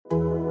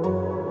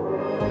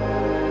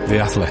The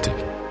Athletic.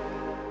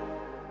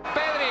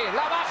 Pedri,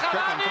 la baja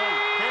Dani.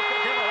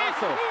 ¡Qué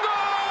golazo!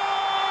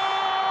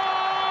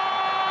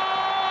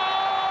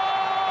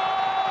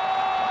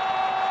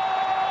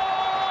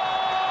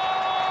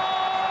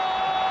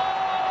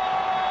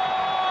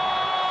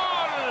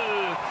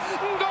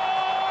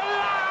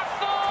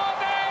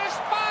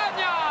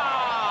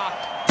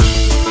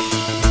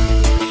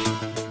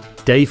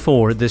 Day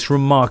 4 at this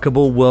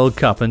remarkable World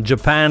Cup, and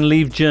Japan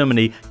leave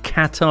Germany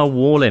Qatar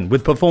wall in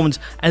with performance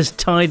as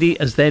tidy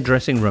as their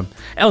dressing room.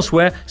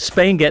 Elsewhere,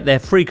 Spain get their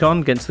freak on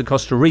against the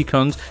Costa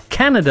Ricans,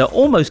 Canada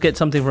almost get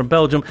something from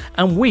Belgium,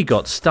 and we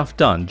got stuff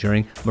done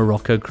during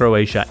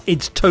Morocco-Croatia.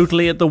 It's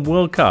totally at the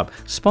World Cup,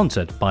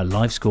 sponsored by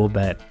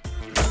LiveScoreBet.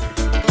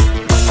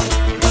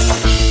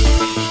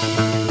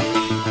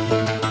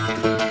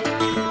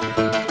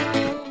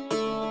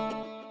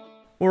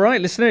 All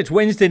right, listener, it's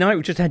Wednesday night.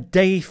 We just had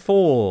day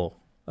 4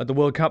 at the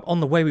World Cup.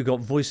 On the way, we've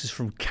got voices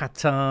from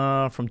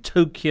Qatar, from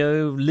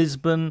Tokyo,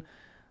 Lisbon,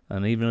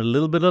 and even a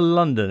little bit of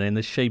London in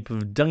the shape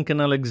of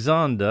Duncan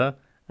Alexander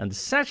and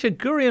Sasha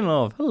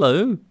Gurianov.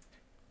 Hello.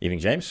 Evening,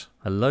 James.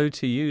 Hello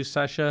to you,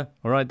 Sasha.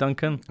 All right,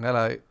 Duncan?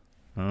 Hello.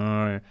 All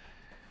right.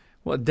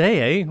 What a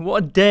day, eh?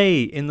 What a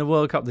day in the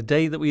World Cup. The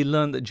day that we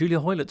learned that Julia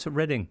Hoylett's at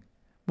Reading.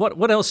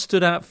 What else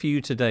stood out for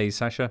you today,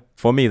 Sasha?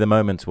 For me, the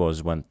moment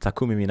was when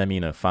Takumi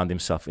Minamino found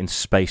himself in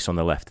space on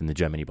the left in the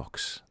Germany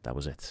box. That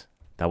was it.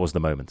 That was the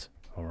moment.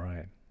 All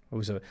right. It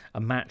was a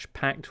match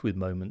packed with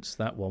moments,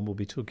 that one. We'll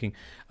be talking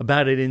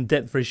about it in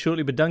depth very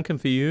shortly. But Duncan,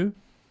 for you?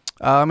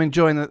 I'm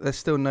enjoying that there's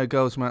still no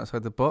goals from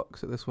outside the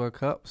box at this World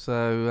Cup.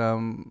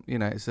 So,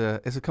 it's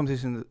a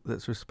competition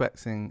that's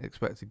respecting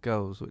expected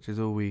goals, which is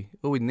all we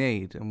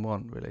need and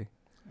want, really.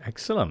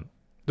 Excellent.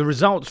 The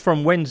results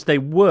from Wednesday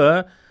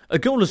were a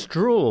goalless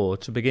draw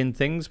to begin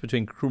things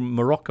between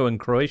Morocco and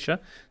Croatia.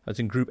 That's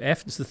in Group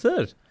F. It's the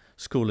third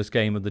scoreless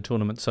game of the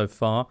tournament so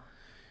far.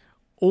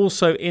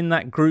 Also in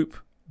that group,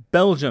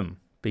 Belgium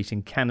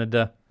beating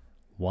Canada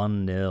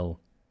 1-0.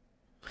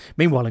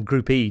 Meanwhile, in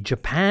Group E,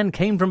 Japan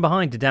came from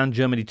behind to down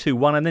Germany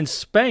 2-1, and then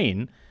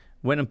Spain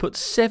went and put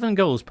 7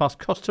 goals past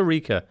Costa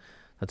Rica.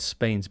 That's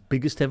Spain's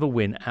biggest ever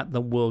win at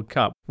the World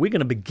Cup. We're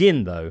going to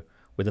begin, though,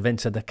 with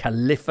events at the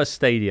Khalifa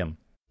Stadium.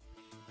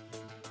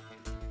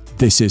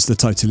 This is the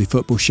Totally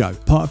Football Show,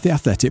 part of the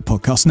Athletic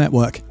Podcast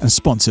Network and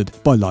sponsored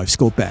by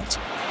LiveScoreBet.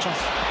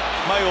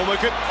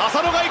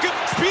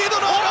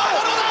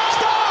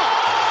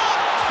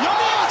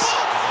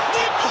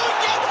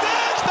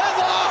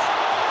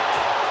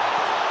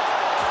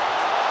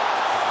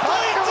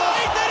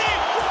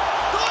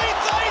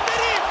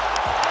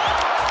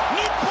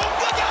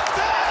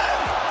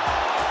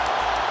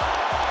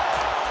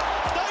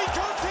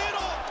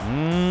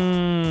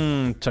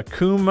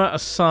 Takuma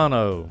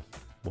Asano.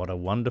 What a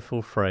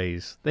wonderful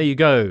phrase. There you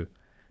go.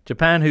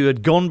 Japan, who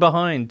had gone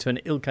behind to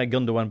an Ilkay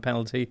Gundogan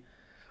penalty,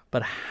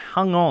 but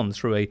hung on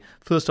through a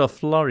first-half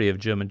flurry of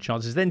German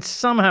chances, then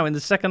somehow in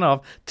the second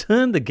half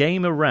turned the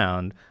game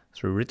around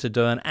through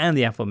Ritardern and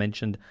the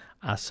aforementioned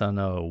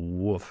Asano.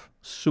 Woof.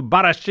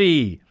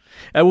 Subarashi.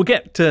 We'll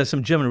get to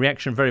some German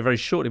reaction very, very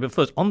shortly, but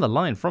first, on the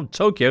line from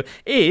Tokyo,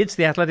 it's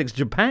the Athletics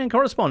Japan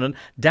correspondent,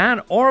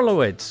 Dan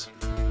Orlowitz.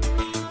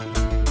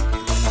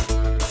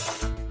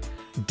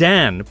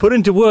 Dan, put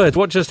into words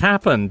what just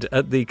happened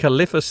at the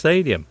Khalifa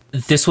Stadium.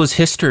 This was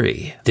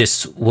history.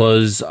 This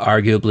was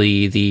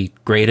arguably the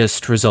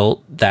greatest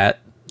result that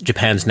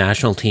Japan's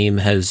national team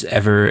has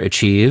ever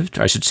achieved.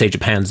 I should say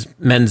Japan's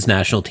men's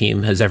national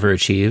team has ever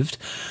achieved.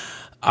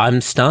 I'm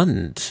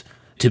stunned.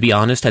 To be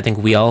honest, I think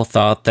we all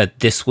thought that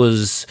this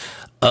was,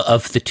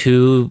 of the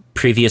 2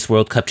 previous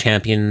World Cup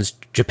champions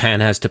Japan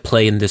has to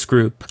play in this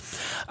group,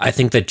 I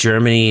think that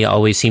Germany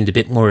always seemed a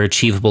bit more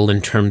achievable in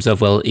terms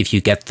of, well, if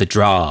you get the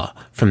draw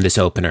from this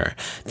opener,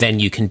 then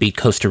you can beat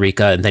Costa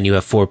Rica and then you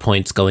have 4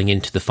 points going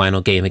into the final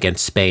game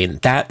against Spain.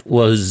 That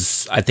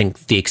was, I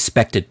think, the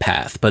expected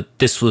path, but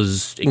this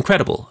was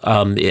incredible,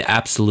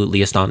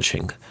 absolutely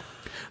astonishing.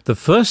 The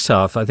first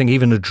half, I think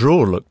even a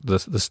draw looked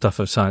the stuff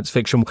of science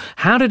fiction.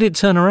 How did it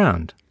turn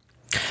around?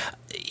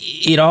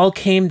 It all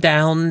came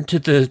down to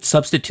the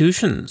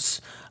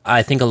substitutions.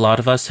 I think a lot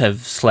of us have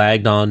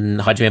slagged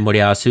on Hajime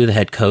Moriyasu, the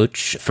head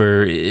coach,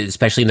 for,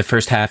 especially in the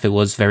first half, it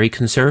was very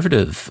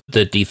conservative.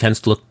 The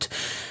defense looked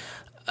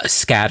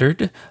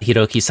scattered.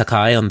 Hiroki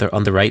Sakai on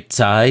the right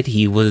side,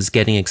 he was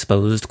getting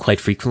exposed quite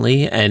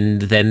frequently,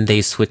 and then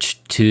they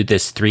switched to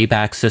this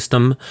 3-back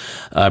system,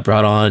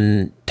 brought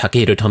on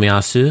Takehiro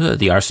Tomiyasu,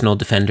 the Arsenal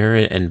defender,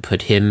 and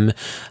put him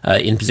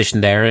in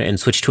position there,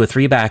 and switched to a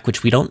 3-back,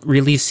 which we don't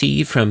really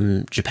see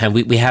from Japan.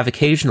 We have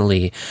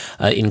occasionally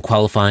in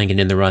qualifying and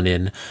in the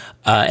run-in.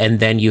 And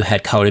then you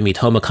had Kaori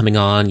Mitoma coming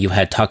on, you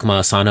had Takuma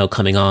Asano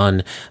coming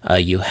on,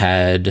 you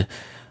had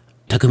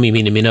Takumi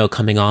Minamino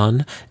coming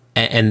on,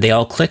 and they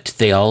all clicked.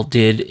 They all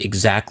did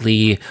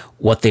exactly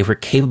what they were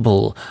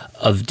capable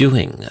of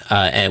doing,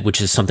 which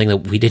is something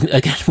that we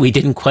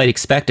didn't quite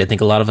expect. I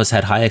think a lot of us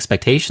had high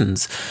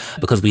expectations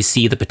because we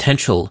see the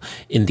potential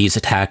in these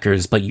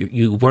attackers, but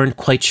you weren't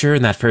quite sure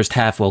in that first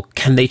half, well,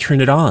 can they turn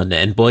it on?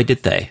 And boy,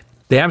 did they.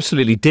 They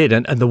absolutely did,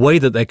 and the way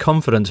that their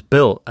confidence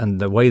built, and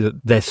the way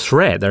that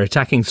their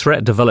attacking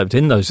threat developed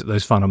in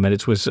those final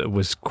minutes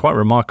was quite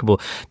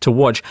remarkable to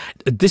watch.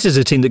 This is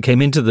a team that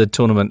came into the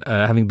tournament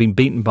having been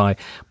beaten by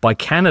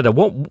Canada.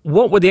 What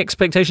were the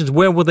expectations?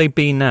 Where will they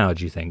be now,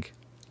 do you think?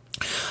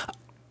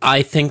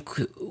 I think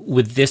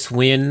with this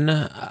win,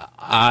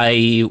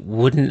 I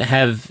wouldn't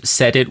have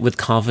said it with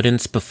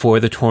confidence before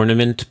the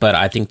tournament, but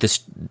I think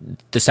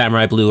the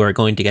Samurai Blue are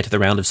going to get to the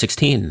round of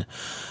 16.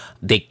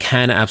 They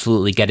can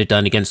absolutely get it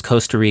done against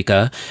Costa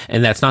Rica,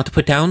 and that's not to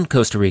put down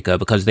Costa Rica,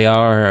 because they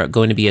are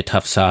going to be a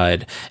tough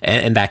side,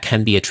 and that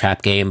can be a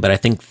trap game. But I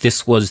think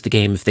this was the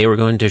game. If they were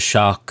going to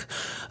shock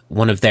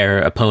one of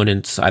their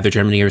opponents, either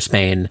Germany or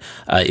Spain,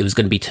 it was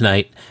going to be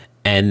tonight.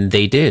 And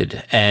they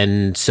did.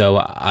 And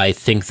so I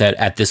think that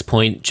at this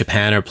point,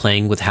 Japan are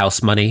playing with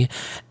house money,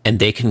 and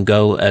they can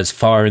go as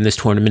far in this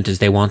tournament as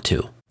they want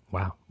to.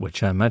 Wow,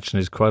 which I imagine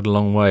is quite a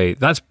long way.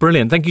 That's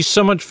brilliant. Thank you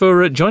so much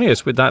for joining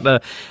us with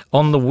that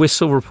On the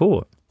Whistle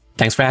report.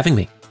 Thanks for having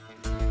me.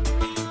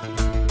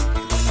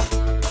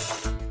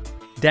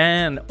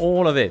 Dan,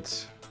 all of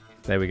it.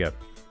 There we go.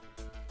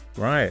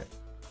 Right.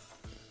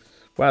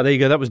 Wow, there you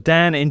go. That was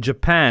Dan in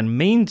Japan.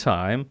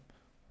 Meantime,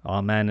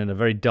 our man in a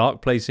very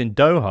dark place in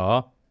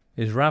Doha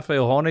is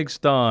Raphael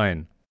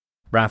Honigstein.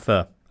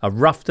 Rafa, a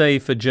rough day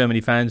for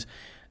Germany fans.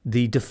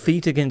 The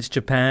defeat against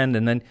Japan,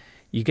 and then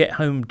you get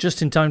home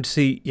just in time to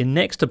see your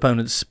next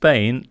opponent,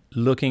 Spain,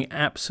 looking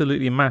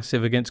absolutely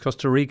massive against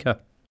Costa Rica.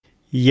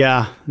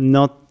 Yeah,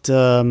 not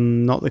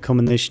the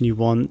combination you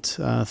want.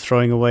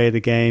 Throwing away the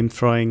game,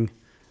 throwing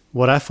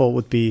what I thought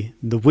would be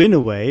the win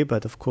away,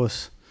 but of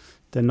course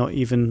they're not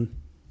even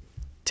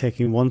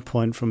taking 1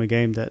 point from a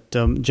game that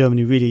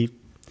Germany really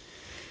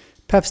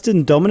perhaps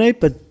didn't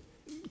dominate, but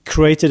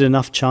created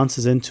enough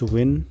chances in to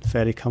win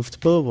fairly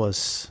comfortable.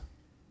 Was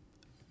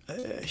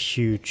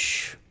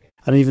huge.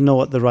 I don't even know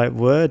what the right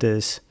word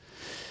is.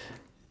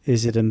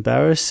 Is it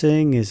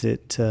embarrassing? Is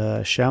it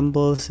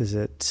shambles? Is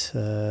it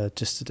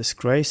just a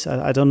disgrace?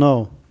 I don't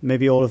know.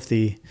 Maybe all of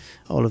the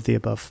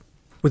above.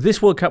 Well,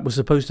 this World Cup was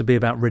supposed to be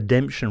about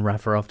redemption,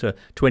 Rafa, after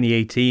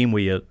 2018,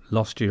 where you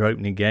lost your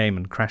opening game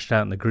and crashed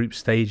out in the group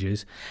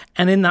stages.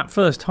 And in that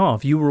first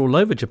half, you were all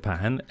over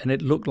Japan, and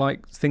it looked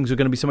like things were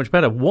going to be so much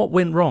better. What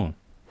went wrong?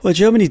 Well,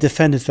 Germany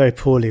defended very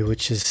poorly,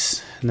 which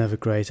is never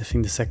great. I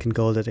think the second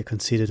goal that they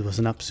conceded was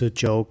an absolute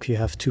joke. You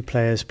have two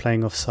players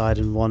playing offside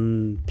and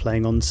one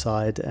playing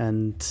onside,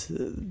 and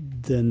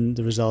then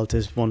the result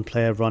is one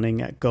player running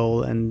at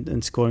goal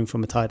and scoring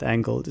from a tight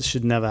angle. This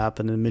should never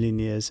happen in a million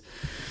years.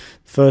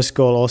 First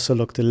goal also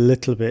looked a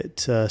little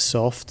bit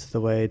soft, the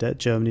way that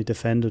Germany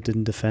defend or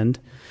didn't defend.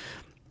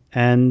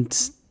 And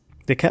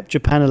they kept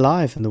Japan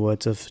alive, in the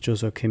words of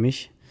Joshua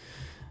Kimmich.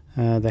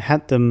 They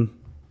had them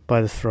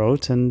by the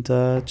throat and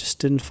just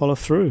didn't follow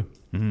through.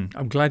 Mm-hmm.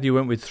 I'm glad you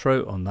went with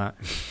throat on that.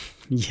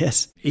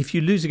 Yes. If you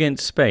lose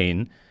against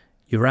Spain,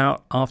 you're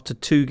out after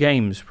 2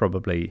 games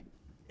probably.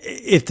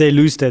 If they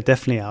lose, they're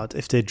definitely out.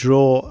 If they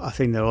draw, I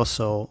think they're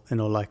also in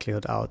all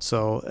likelihood out.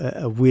 So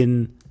a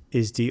win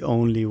is the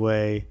only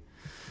way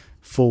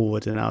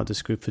forward and out of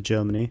this group for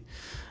Germany.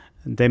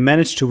 And they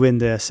managed to win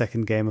their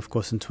second game, of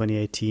course, in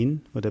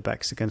 2018 with their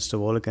backs against the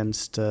wall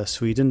against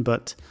Sweden.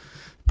 But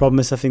the problem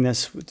is, I think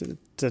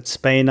that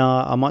Spain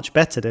are much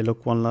better. They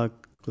look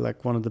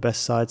like one of the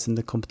best sides in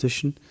the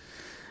competition.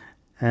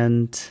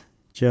 And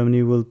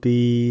Germany will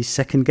be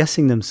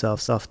second-guessing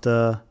themselves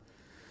after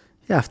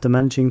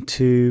managing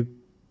to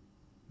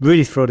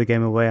really throw the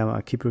game away.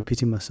 I keep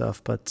repeating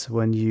myself, but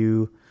when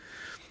you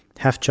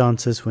have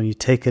chances, when you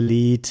take a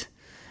lead,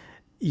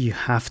 you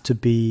have to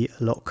be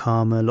a lot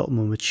calmer, a lot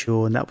more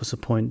mature. And that was the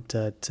point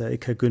that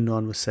Ilkay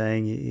Gundogan was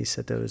saying. He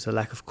said there was a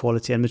lack of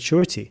quality and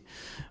maturity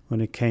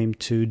when it came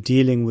to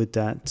dealing with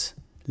that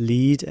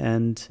lead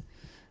and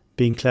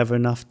being clever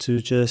enough to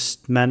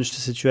just manage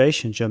the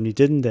situation. Germany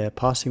didn't. Their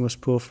passing was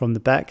poor from the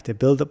back. Their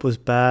build-up was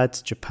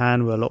bad.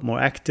 Japan were a lot more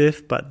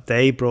active, but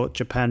they brought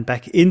Japan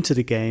back into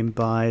the game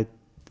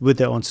with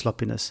their own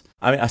sloppiness.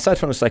 I mean, aside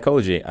from the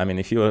psychology, I mean,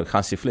 if you were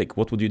Hansi Flick,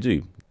 what would you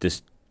do?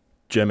 Does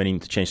Germany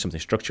need to change something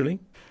structurally?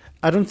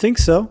 I don't think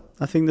so.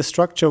 I think the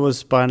structure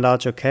was by and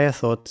large okay. I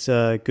thought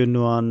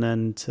Gundogan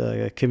and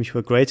Kimmich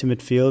were great in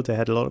midfield. They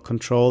had a lot of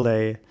control.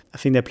 I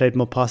think they played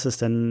more passes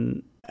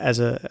than as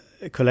a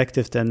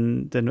collective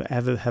than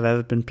have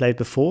ever been played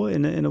before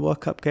in a World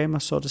Cup game. I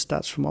saw the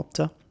stats from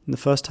Opta in the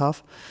first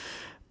half.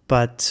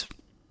 But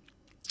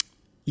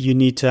you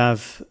need to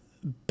have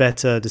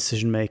better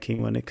decision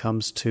making when it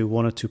comes to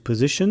one or two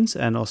positions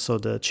and also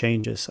the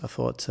changes. I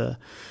thought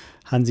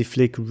Hansi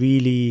Flick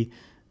really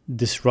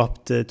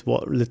disrupted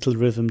what little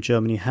rhythm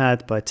Germany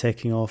had by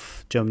taking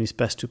off Germany's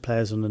best 2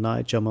 players on the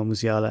night, Jamal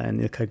Musiala and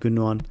Ilkay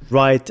Gundogan,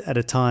 right at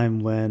a time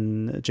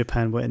when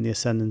Japan were in the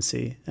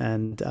ascendancy.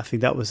 And I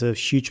think that was a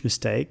huge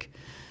mistake.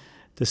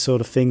 The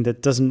sort of thing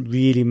that doesn't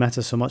really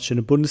matter so much in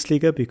the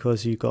Bundesliga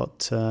because you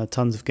got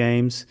tons of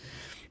games.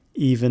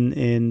 Even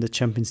in the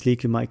Champions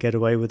League, you might get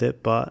away with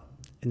it, but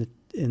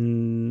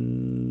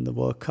in the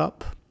World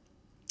Cup,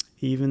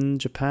 even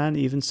Japan,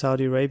 even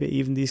Saudi Arabia,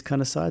 even these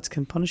kind of sides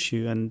can punish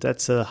you. And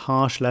that's a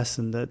harsh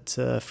lesson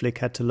that Flick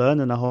had to learn,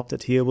 and I hope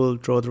that he will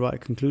draw the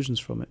right conclusions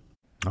from it.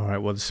 All right,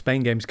 well, the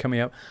Spain game's coming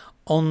up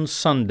on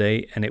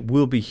Sunday, and it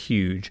will be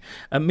huge.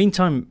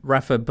 Meantime,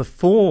 Rafa,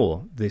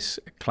 before this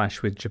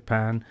clash with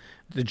Japan,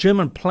 the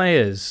German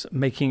players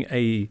making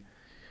a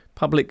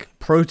public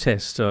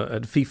protest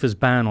at FIFA's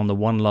ban on the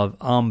One Love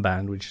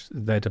armband, which is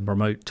there to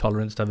promote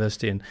tolerance,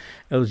 diversity and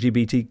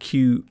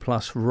LGBTQ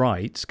plus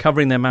rights,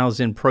 covering their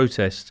mouths in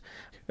protest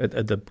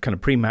at the kind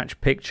of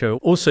pre-match picture.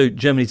 Also,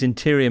 Germany's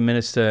Interior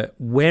Minister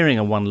wearing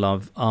a One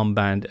Love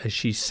armband as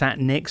she sat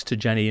next to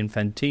Gianni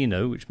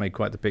Infantino, which made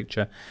quite the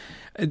picture.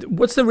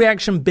 What's the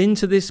reaction been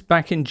to this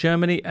back in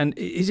Germany? And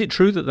is it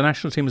true that the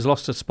national team has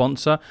lost a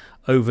sponsor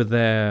over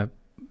the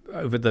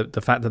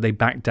fact that they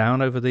backed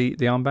down over the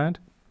armband?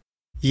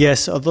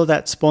 Yes, although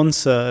that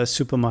sponsor, a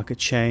supermarket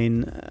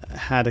chain,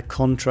 had a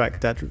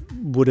contract that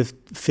would have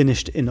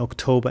finished in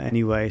October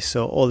anyway,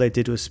 so all they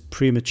did was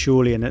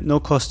prematurely and at no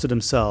cost to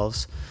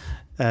themselves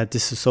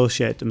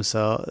disassociate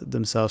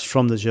themselves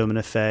from the German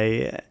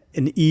FA.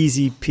 An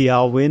easy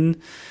PR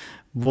win.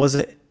 Was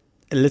it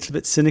a little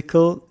bit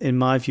cynical? In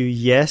my view,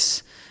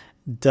 yes.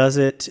 Does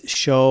it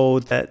show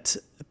that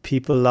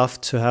people love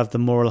to have the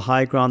moral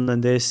high ground on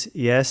this?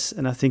 Yes,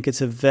 and I think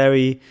it's a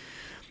very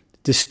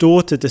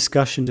distorted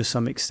discussion to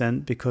some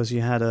extent, because you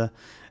had a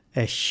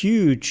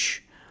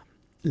huge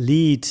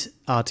lead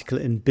article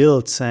in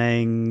Bild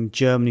saying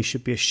Germany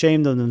should be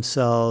ashamed of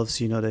themselves,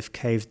 they've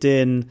caved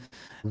in,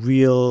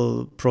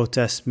 real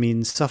protest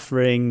means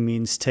suffering,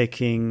 means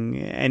taking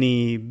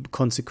any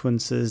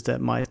consequences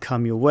that might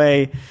come your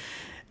way.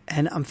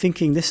 And I'm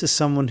thinking, this is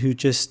someone who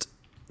just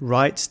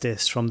writes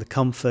this from the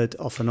comfort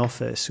of an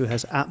office, who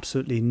has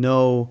absolutely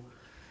no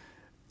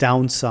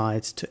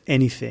downside to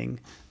anything.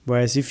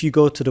 Whereas if you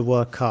go to the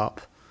World Cup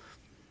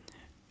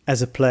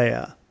as a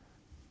player,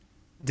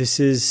 this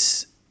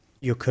is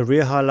your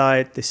career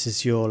highlight, this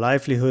is your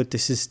livelihood,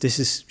 this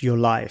is your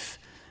life.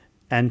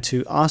 And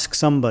to ask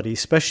somebody,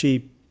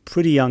 especially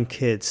pretty young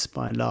kids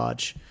by and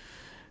large,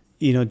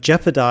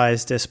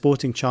 jeopardize their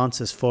sporting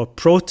chances for a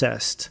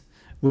protest,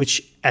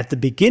 which at the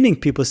beginning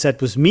people said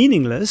was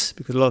meaningless,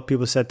 because a lot of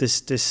people said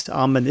this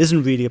armband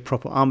isn't really a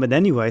proper armband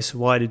anyway, so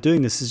why are they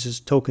doing this? It's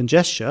just a token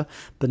gesture.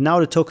 But now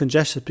the token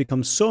gesture has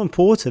become so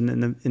important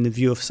in the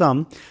view of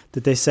some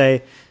that they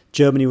say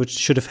Germany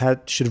should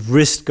have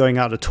risked going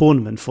out of the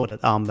tournament for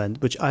that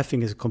armband, which I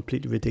think is a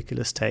completely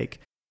ridiculous take.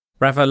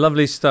 Rafa,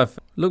 lovely stuff.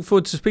 Look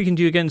forward to speaking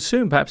to you again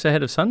soon, perhaps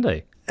ahead of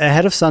Sunday.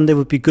 Ahead of Sunday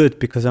would be good,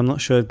 because I'm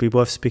not sure it'd be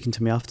worth speaking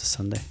to me after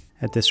Sunday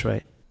at this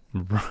rate.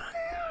 Right.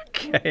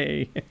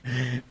 Okay.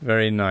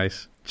 Very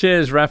nice.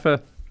 Cheers,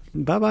 Rafa.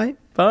 Bye-bye.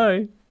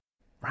 Bye.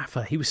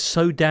 Rafa, he was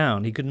so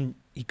down, he couldn't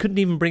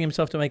even bring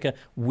himself to make a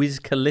Wiz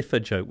Khalifa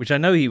joke, which I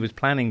know he was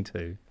planning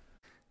to.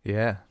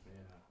 Yeah.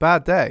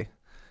 Bad day.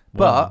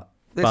 Wow.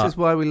 But this is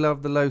why we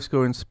love the low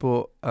scoring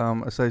sport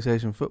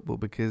association football,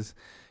 because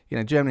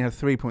Germany have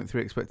 3.3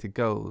 expected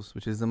goals,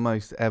 which is the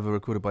most ever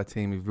recorded by a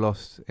team who've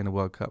lost in a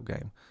World Cup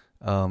game,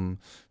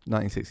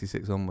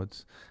 1966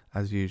 onwards,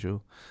 as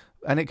usual.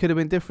 And it could have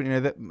been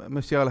different. That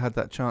Musiala had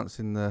that chance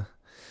in the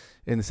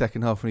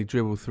second half when he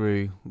dribbled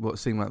through what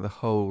seemed like the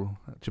whole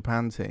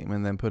Japan team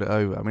and then put it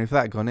over. I mean, if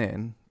that had gone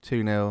in,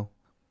 2-0,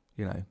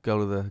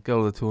 goal of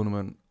the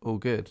tournament, all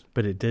good.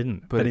 But it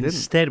didn't. But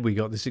instead, we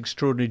got this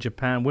extraordinary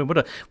Japan win. What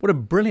a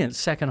brilliant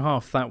second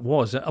half that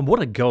was, and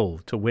what a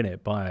goal to win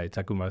it by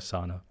Takuma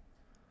Asano.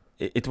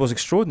 It was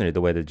extraordinary the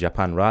way that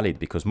Japan rallied,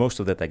 because most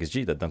of that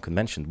XG that Duncan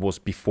mentioned was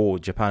before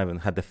Japan even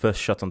had the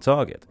first shot on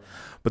target.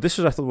 But this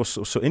was, I thought, was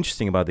so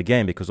interesting about the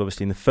game, because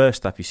obviously in the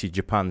first half you see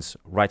Japan's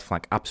right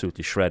flank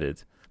absolutely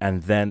shredded,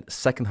 and then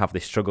second half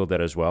they struggled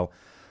there as well.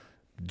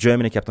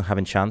 Germany kept on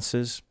having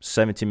chances.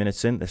 70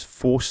 minutes in, there's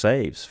 4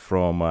 saves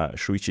from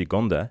Shuichi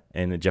Gonda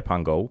in the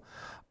Japan goal.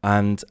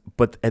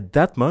 But at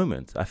that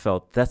moment, I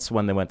felt that's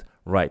when they went,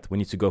 right, we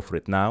need to go for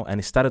it now. And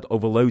it started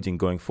overloading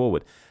going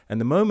forward. And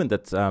the moment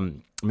that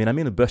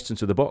Minamino burst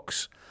into the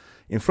box,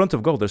 in front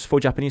of goal, there's 4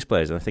 Japanese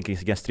players, and I think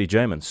he's against 3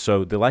 Germans.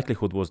 So the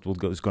likelihood was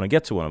going to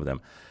get to one of them.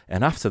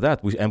 And after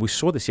that, we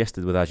saw this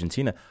yesterday with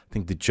Argentina, I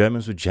think the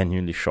Germans were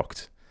genuinely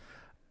shocked.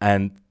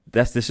 And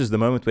this is the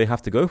moment we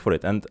have to go for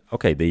it. And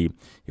okay,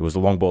 it was a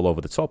long ball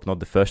over the top, not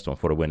the first one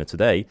for a winner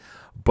today,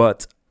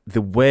 but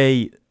the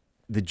way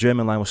the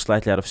German line was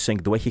slightly out of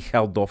sync, the way he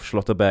held off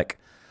Schlotterbeck,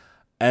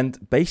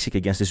 and basically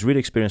against this really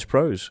experienced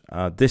pros,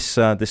 this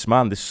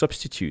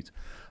substitute,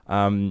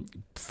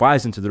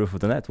 fires into the roof of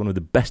the net, one of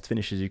the best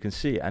finishes you can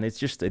see, and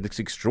it's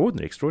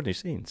extraordinary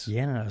scenes.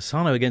 Yeah,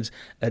 Asano against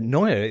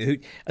Neuer.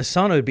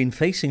 Asano had been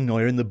facing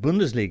Neuer in the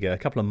Bundesliga a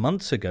couple of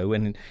months ago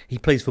when he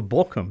plays for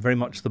Bochum, very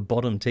much the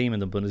bottom team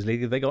in the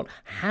Bundesliga. They got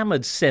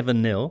hammered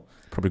 7-0.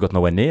 Probably got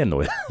nowhere near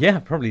Neuer. Yeah,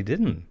 probably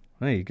didn't.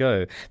 There you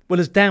go. Well,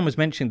 as Dan was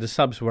mentioning, the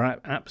subs were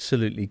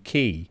absolutely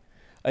key,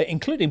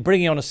 including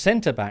bringing on a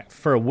centre-back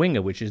for a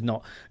winger, which is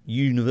not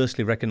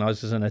universally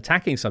recognised as an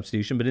attacking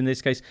substitution, but in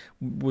this case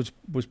was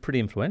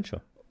pretty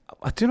influential.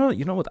 I don't know.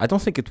 You know what? I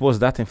don't think it was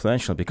that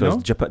influential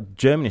because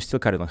Germany still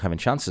carried on having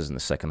chances in the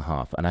second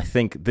half, and I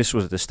think this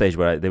was at the stage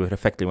where they were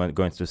effectively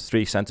going to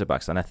 3 centre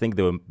backs, and I think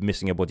they were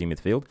missing a body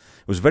midfield.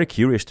 It was very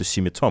curious to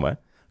see Mitoma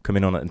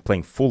coming on and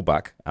playing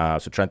fullback,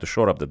 so trying to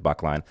shore up that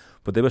back line.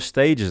 But there were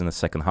stages in the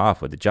second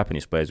half where the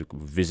Japanese players were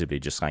visibly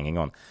just hanging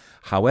on.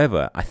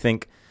 However, I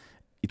think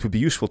it would be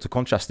useful to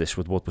contrast this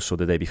with what we saw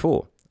the day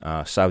before,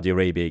 Saudi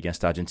Arabia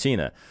against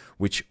Argentina,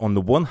 which on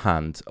the one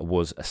hand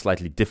was a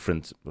slightly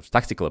different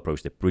tactical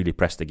approach. They really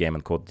pressed the game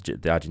and caught the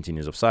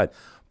Argentinians offside.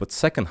 But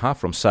second half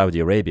from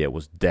Saudi Arabia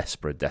was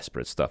desperate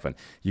stuff. And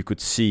you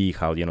could see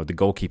how, the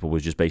goalkeeper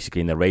was just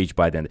basically in a rage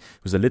by then. It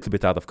was a little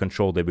bit out of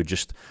control. They were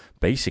just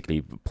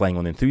basically playing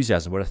on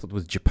enthusiasm, where I thought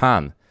with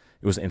Japan,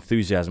 it was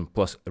enthusiasm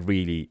plus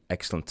really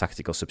excellent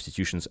tactical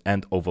substitutions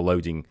and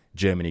overloading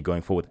Germany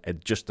going forward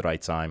at just the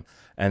right time.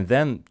 And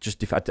then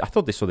I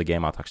thought they saw the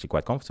game out actually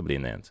quite comfortably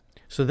in the end.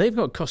 So they've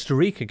got Costa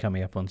Rica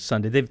coming up on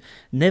Sunday. They've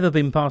never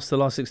been past the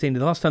last 16.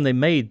 The last time they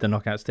made the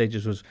knockout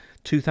stages was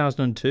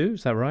 2002.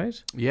 Is that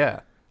right? Yeah.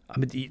 I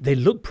mean, they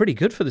look pretty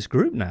good for this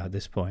group now at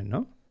this point,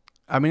 no?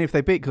 I mean, if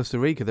they beat Costa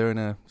Rica, they're in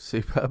a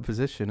superb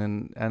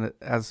position. And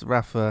as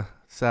Rafa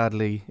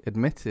sadly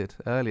admitted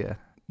earlier,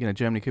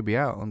 Germany could be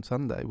out on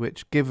Sunday,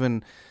 which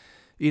given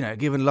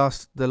the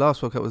last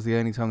World Cup was the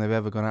only time they've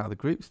ever gone out of the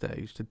group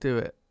stage, to do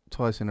it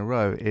twice in a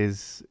row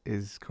is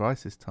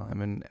crisis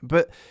time.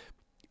 But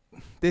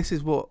this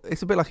is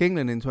it's a bit like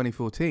England in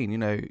 2014.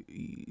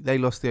 They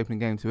lost the opening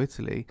game to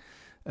Italy,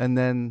 and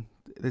then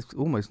there's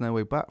almost no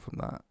way back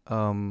from that.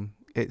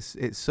 It's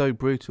so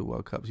brutal,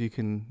 World Cups. You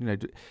can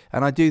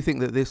and I do think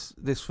that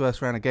this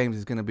first round of games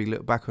is going to be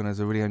looked back on as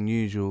a really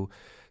unusual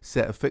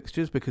set of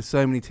fixtures because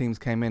so many teams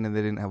came in and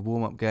they didn't have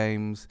warm-up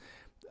games.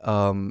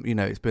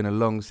 It's been a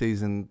long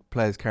season,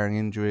 players carrying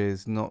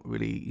injuries, not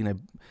really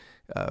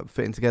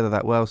fitting together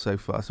that well so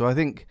far. So I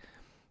think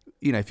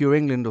if you're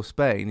England or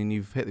Spain and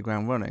you've hit the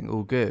ground running,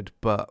 all good.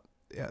 But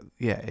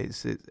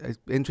it's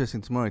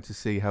interesting tomorrow to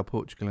see how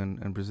Portugal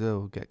and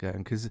Brazil get going,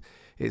 because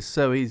it's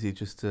so easy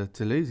just to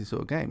lose these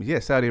sort of games. Yeah,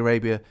 Saudi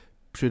Arabia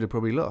should have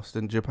probably lost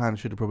and Japan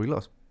should have probably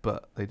lost,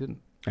 but they didn't.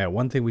 Yeah,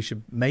 one thing we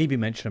should maybe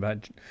mention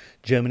about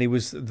Germany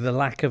was the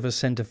lack of a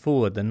centre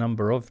forward, the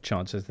number of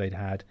chances they'd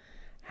had.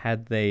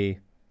 Had they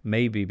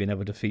maybe been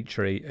able to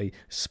feature a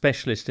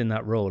specialist in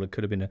that role, it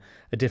could have been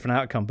a different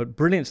outcome. But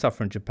brilliant stuff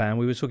from Japan.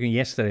 We were talking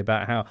yesterday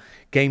about how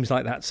games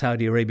like that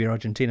Saudi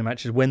Arabia-Argentina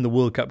match is when the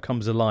World Cup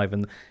comes alive,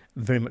 and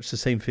very much the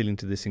same feeling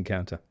to this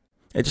encounter.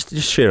 Yeah, just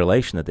sheer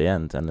elation at the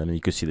end. And then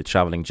you could see the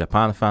travelling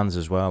Japan fans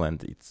as well.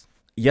 And it's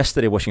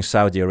yesterday watching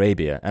Saudi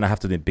Arabia, and I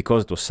have to admit,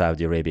 because it was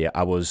Saudi Arabia,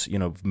 I was,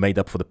 made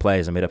up for the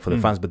players and made up for the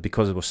fans, but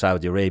because it was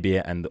Saudi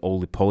Arabia and all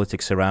the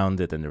politics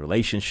around it and the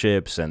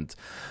relationships, and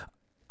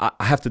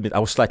I have to admit, I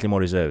was slightly more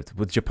reserved.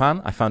 With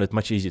Japan, I found it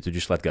much easier to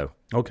just let go.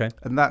 Okay.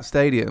 And that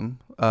stadium,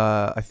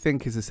 I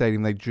think, is the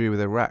stadium they drew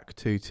with Iraq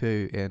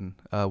 2-2 in,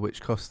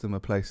 which cost them a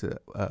place at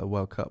a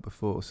World Cup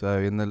before. So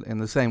in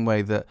the same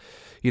way that,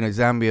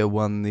 Zambia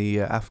won the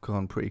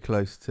AFCON pretty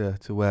close to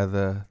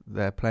where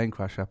their plane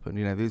crash happened.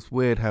 It's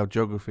weird how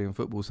geography and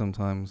football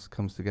sometimes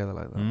comes together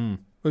like that.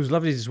 It was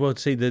lovely as well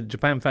to see the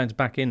Japan fans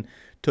back in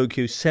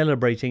Tokyo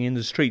celebrating in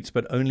the streets,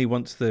 but only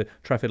once the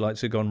traffic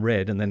lights had gone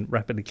red, and then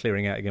rapidly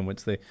clearing out again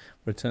once they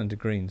returned to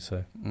green.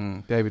 So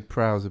David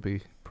Prowse would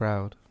be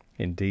proud.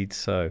 Indeed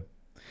so.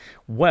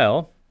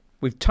 Well,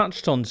 we've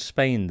touched on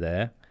Spain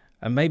there,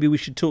 and maybe we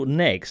should talk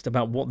next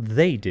about what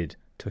they did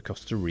to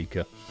Costa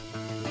Rica.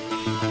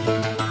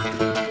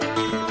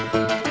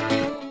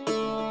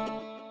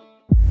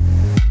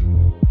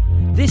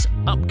 This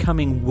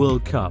upcoming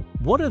World Cup,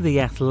 what are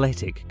the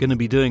Athletic going to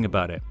be doing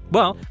about it?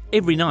 Well,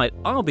 every night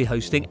I'll be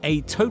hosting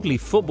a Totally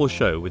Football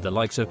show with the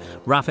likes of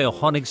Raphael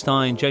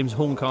Honigstein, James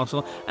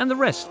Horncastle and the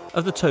rest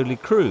of the Totally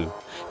crew.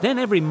 Then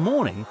every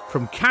morning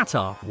from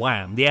Qatar,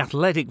 wham, the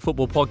Athletic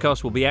Football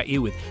Podcast will be at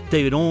you with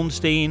David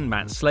Ornstein,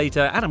 Matt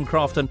Slater, Adam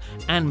Crafton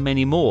and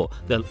many more.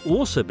 There'll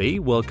also be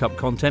World Cup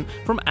content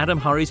from Adam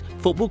Hurrey's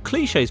Football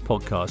Clichés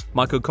podcast,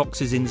 Michael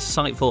Cox's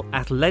insightful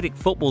Athletic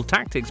Football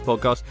Tactics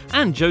podcast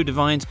and Joe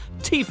Devine's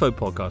TIFO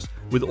podcast,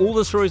 with all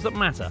the stories that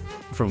matter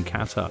from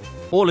Qatar.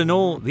 All in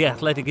all, The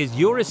Athletic is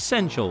your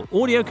essential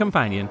audio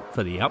companion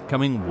for the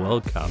upcoming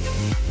World Cup.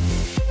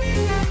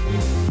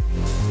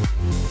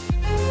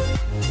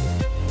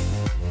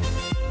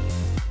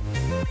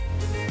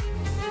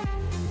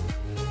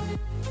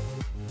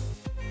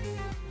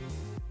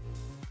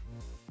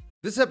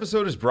 This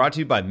episode is brought to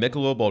you by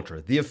Michelob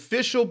Ultra, the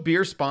official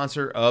beer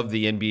sponsor of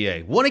the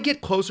NBA. Want to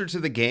get closer to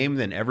the game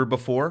than ever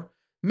before?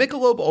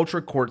 Michelob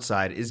Ultra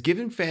Courtside is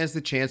giving fans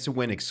the chance to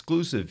win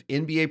exclusive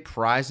NBA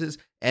prizes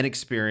and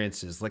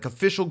experiences like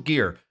official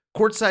gear,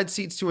 courtside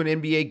seats to an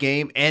NBA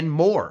game, and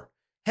more.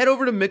 Head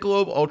over to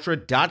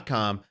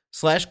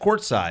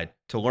MichelobUltra.com/courtside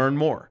to learn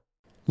more.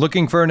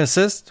 Looking for an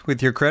assist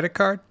with your credit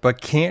card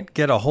but can't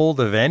get a hold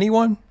of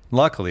anyone?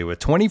 Luckily, with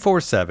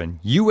 24/7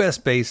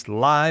 US-based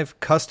live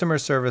customer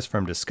service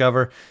from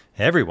Discover,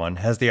 everyone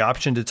has the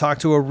option to talk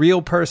to a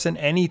real person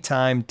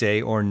anytime,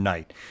 day or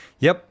night.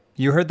 Yep,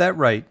 you heard that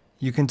right.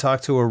 you can talk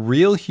to a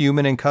real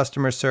human in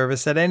customer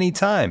service at any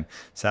time.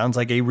 Sounds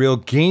like a real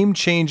game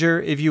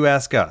changer if you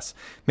ask us.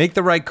 Make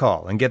the right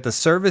call and get the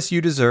service you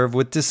deserve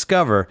with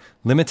Discover.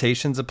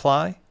 Limitations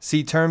apply.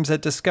 See terms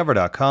at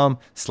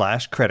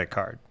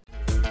discover.com/creditcard.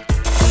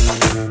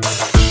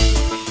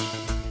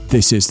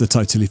 This is the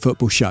Totally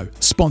Football Show,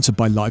 sponsored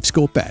by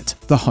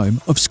LiveScoreBet, the home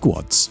of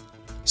Squads.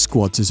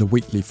 Squads is a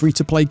weekly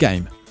free-to-play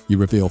game. You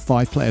reveal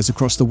 5 players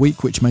across the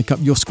week which make up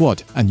your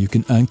squad, and you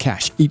can earn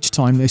cash each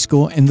time they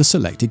score in the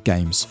selected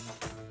games.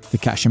 The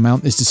cash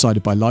amount is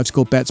decided by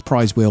LiveScoreBet's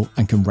prize wheel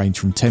and can range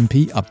from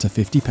 10p up to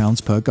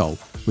 £50 per goal,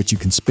 which you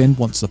can spin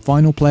once the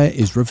final player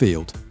is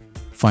revealed.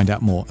 Find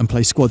out more and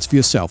play Squads for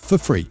yourself for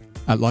free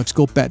at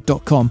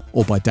livescorebet.com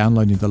or by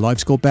downloading the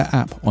LiveScoreBet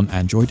app on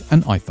Android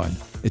and iPhone.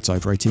 It's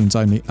over 18s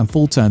only and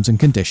full terms and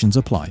conditions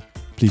apply.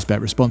 Please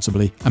bet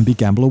responsibly and be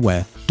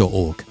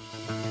gambleaware.org.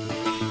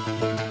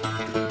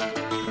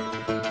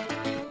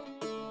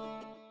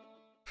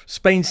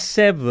 Spain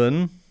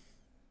 7,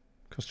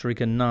 Costa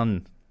Rica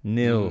none,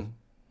 0,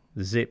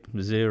 zip,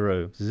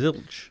 0,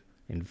 zilch,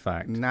 in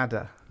fact.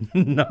 Nada.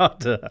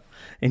 Nada,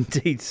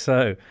 indeed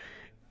so.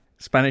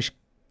 Spanish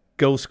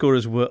goal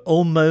scorers were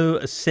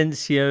Olmo,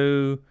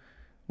 Asensio,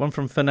 one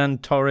from Fernan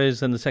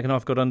Torres, and the second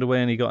half got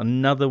underway and he got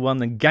another one.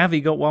 Then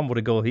Gavi got one, what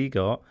a goal he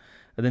got.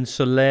 And then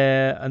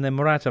Soler, and then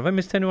Morata. Have I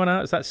missed anyone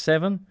out? Is that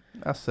 7?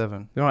 That's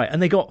 7. Right, and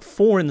they got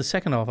 4 in the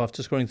second half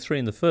after scoring 3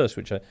 in the first,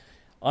 which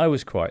I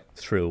was quite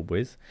thrilled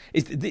with.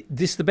 Is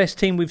this the best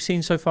team we've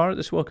seen so far at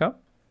this World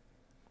Cup?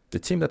 The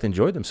team that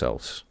enjoyed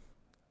themselves.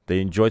 They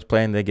enjoyed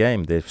playing their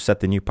game. They've set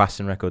the new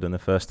passing record in the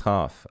first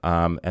half.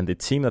 And the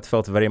team that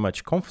felt very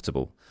much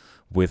comfortable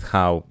with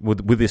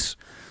with this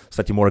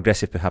slightly more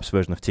aggressive, perhaps,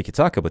 version of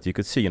tiki-taka. But you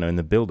could see, in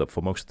the build-up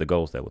for most of the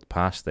goals, they would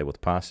pass.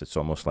 It's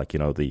almost like,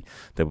 the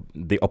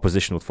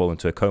opposition would fall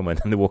into a coma and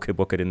then they walk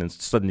it in and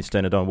suddenly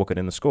turn it on, walk it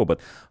in and score. But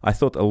I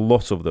thought a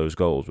lot of those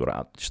goals were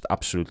just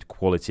absolute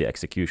quality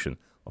execution.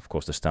 Of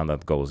course, the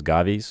standout goal was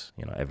Gavi's.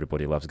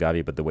 Everybody loves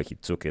Gavi, but the way he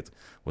took it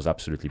was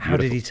absolutely beautiful.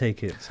 How did he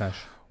take it, Sash?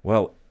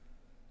 Well,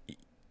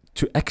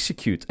 to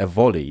execute a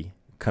volley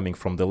coming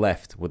from the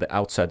left with the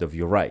outside of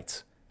your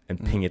right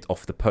and ping it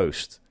off the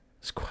post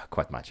is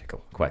quite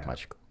magical.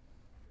 Magical.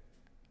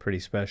 Pretty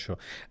special.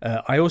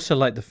 I also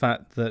like the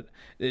fact that,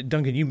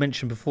 Duncan, you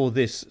mentioned before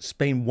this,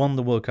 Spain won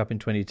the World Cup in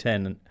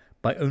 2010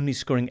 by only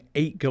scoring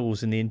 8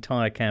 goals in the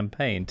entire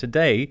campaign.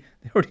 Today,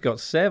 they already got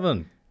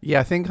 7. Yeah,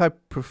 I think I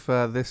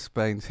prefer this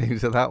Spain team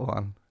to that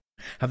one.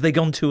 Have they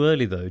gone too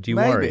early, though? Do you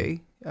worry?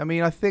 Maybe. I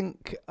mean, I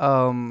think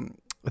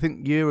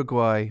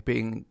Uruguay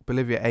beating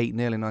Bolivia 8-0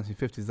 in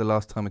 1950 is the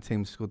last time a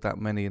team scored that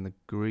many in the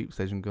group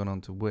stage and gone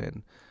on to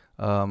win.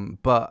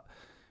 But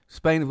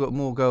Spain have got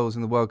more goals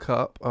in the World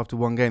Cup after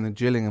one game than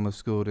Gillingham have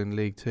scored in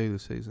League Two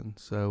this season.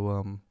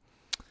 So,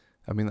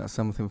 I mean, that's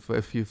something for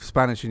if you're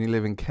Spanish and you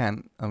live in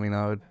Kent. I mean,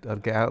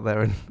 I'd get out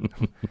there and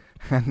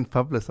and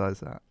publicise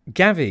that.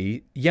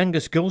 Gavi,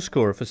 youngest goal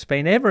scorer for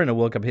Spain ever in a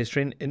World Cup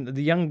history, and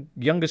the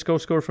youngest goal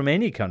scorer from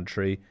any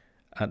country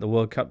at the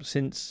World Cup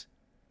since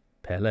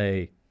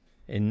Pelé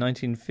in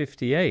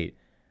 1958.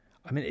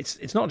 I mean,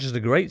 it's not just a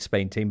great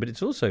Spain team, but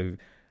it's also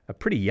a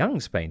pretty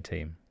young Spain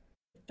team.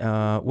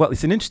 Well,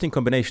 it's an interesting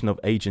combination of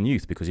age and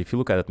youth, because if you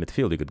look at that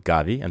midfield, you got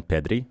Gavi and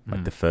Pedri,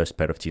 like the first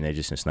pair of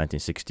teenagers since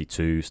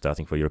 1962,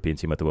 starting for European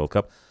team at the World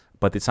Cup.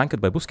 But it's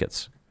anchored by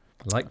Busquets.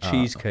 Like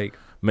cheesecake.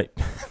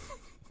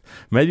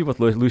 Maybe what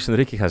Luis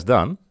Enrique has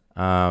done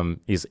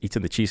is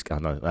eaten the cheesecake.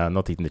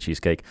 Not eaten the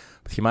cheesecake,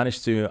 but he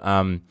managed to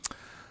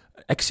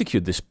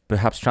execute this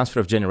perhaps transfer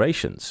of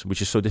generations,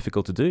 which is so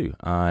difficult to do.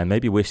 And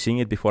maybe we're seeing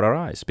it before our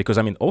eyes. Because,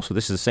 I mean, also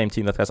this is the same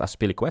team that has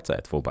Azpilicueta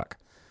at fullback.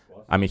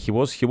 I mean, he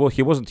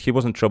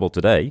wasn't trouble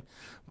today,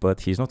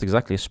 but he's not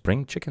exactly a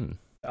spring chicken.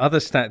 Other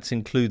stats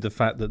include the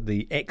fact that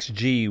the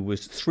XG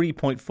was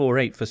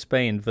 3.48 for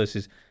Spain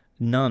versus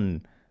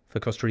none for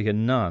Costa Rica.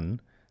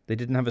 None. They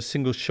didn't have a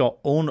single shot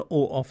on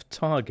or off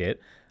target.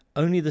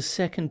 Only the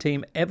second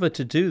team ever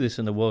to do this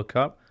in the World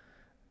Cup.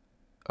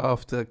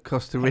 After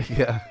Costa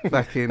Rica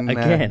back in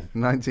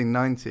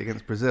 1990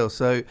 against Brazil.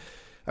 So,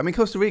 I mean,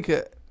 Costa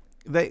Rica,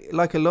 they,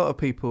 like a lot of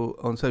people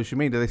on social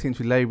media, they seem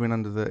to be labouring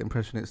under the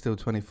impression it's still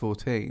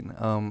 2014.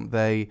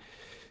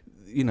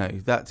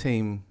 That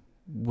team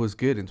was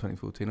good in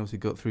 2014. Obviously,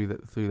 got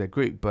through their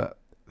group, but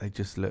they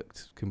just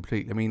looked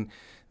complete. I mean,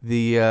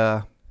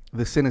 the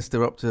sinister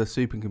Opta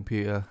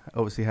supercomputer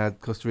obviously had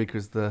Costa Rica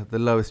as the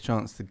lowest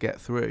chance to get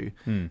through,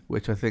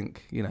 which I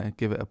think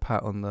give it a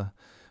pat on the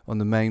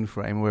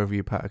mainframe wherever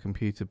you pat a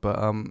computer. But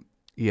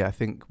I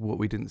think what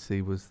we didn't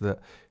see was that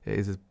it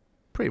is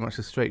pretty much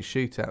a straight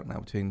shootout now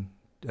between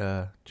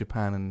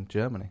Japan and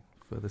Germany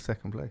for the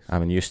second place. I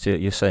mean, you're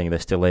saying they're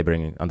still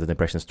labouring under the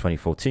impression it's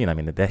 2014. I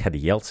mean, they had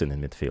Yeltsin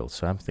in midfield,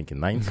 so I'm thinking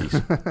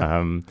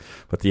 90s.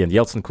 But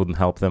Yeltsin couldn't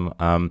help them.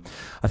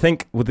 I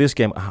think with this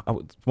game,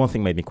 one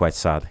thing made me quite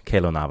sad.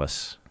 Keylor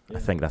Navas. Yeah. I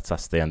think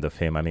that's the end of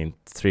him. I mean,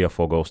 3 or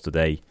 4 goals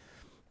today.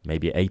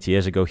 Maybe 8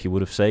 years ago he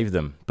would have saved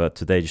them, but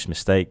today just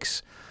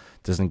mistakes.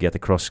 Doesn't get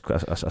across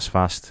as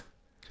fast.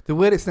 The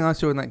weirdest thing I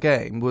saw in that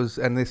game was,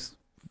 and this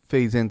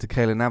feeds into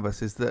Keylor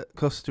Navas is that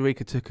Costa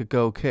Rica took a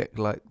goal kick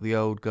like the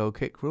old goal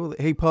kick rule.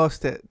 He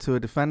passed it to a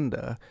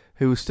defender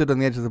who was stood on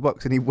the edge of the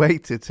box, and he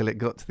waited till it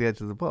got to the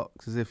edge of the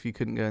box as if you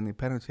couldn't go in the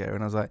penalty area.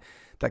 And I was like,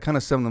 that kind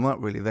of summed them up,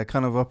 really. They're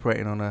kind of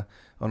operating on a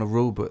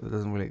rule book that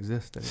doesn't really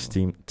exist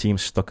anymore.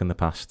 Teams stuck in the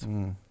past.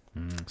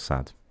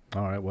 Sad.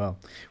 All right, well,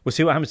 we'll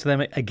see what happens to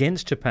them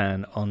against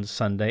Japan on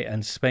Sunday,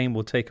 and Spain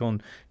will take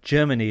on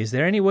Germany. Is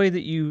there any way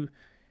that you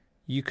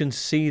can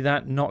see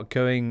that not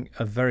going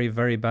a very,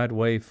 very bad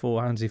way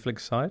for Hansi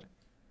Flick's side?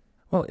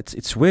 Well,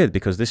 it's weird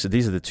because these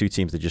are the two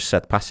teams that just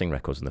set passing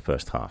records in the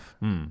first half.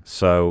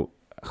 So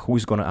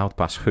who's going to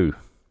outpass who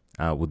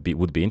would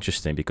be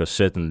interesting, because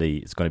certainly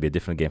it's going to be a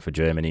different game for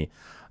Germany.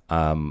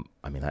 I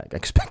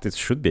expect it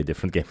should be a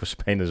different game for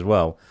Spain as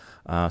well.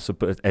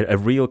 But a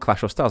real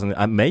clash of styles,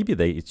 and maybe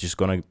it's just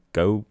going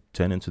to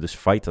turn into this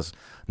fight as,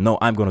 no,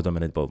 I'm going to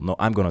dominate ball, no,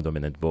 I'm going to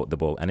dominate the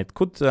ball, and it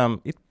could.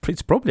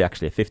 It's probably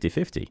actually a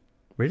 50-50.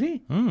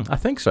 Really? I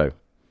think so.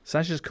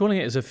 Sasha's calling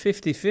it as a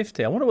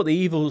 50-50. I wonder what the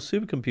evil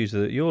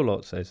supercomputer that your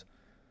lot says.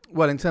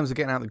 Well, in terms of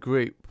getting out of the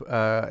group,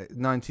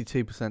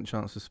 92%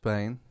 chance for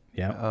Spain.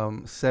 Yeah.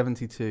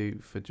 72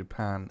 for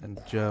Japan,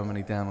 and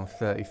Germany down on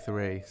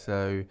 33.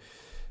 So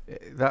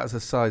that's a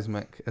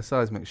seismic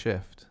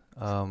shift.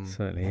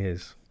 Certainly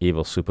is.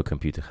 Evil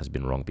supercomputer has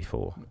been wrong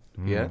before.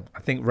 Yeah. I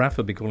think Raf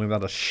would be calling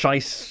that a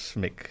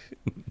seismic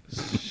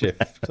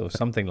shift or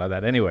something like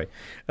that. Anyway,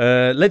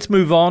 let's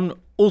move on.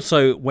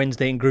 Also,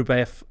 Wednesday in Group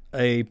F,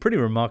 a pretty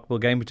remarkable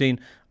game between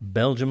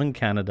Belgium and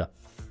Canada.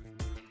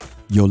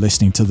 You're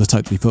listening to the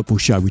Totally Football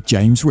Show with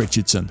James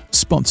Richardson,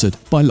 sponsored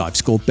by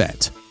LiveScore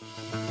Bet.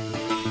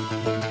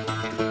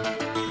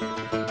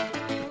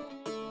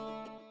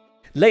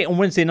 Late on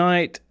Wednesday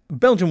night,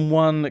 Belgium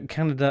 1,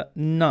 Canada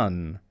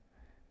none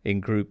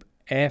in Group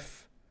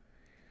F.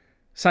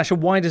 Sasha,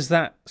 why does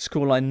that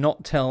scoreline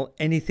not tell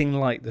anything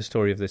like the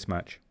story of this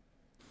match?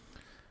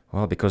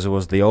 Well, because it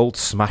was the old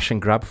smash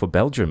and grab for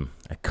Belgium.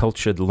 A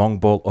cultured long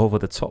ball over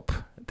the top.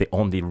 The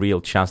only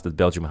real chance that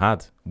Belgium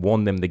had.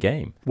 Won them the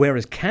game.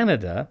 Whereas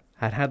Canada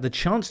had the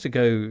chance to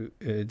go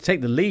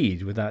take the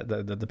lead with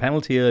the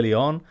penalty early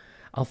on.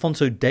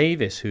 Alphonso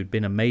Davies, who'd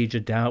been a major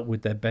doubt,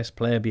 would their best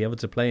player be able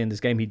to play in this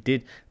game? He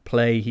did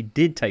play. He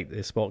did take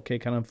the spot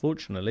kick, and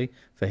unfortunately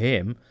for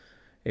him,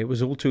 it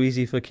was all too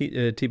easy for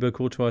Thibaut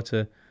Courtois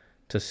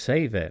to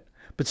save it.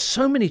 But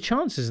so many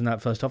chances in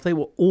that first half. They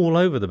were all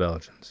over the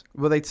Belgians.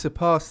 Well, they'd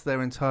surpassed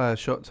their entire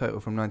shot total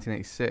from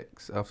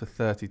 1986 after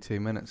 32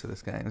 minutes of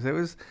this game. So it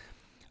was...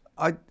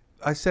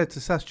 I said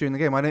to Sass during the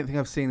game, I don't think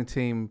I've seen a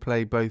team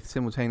play both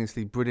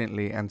simultaneously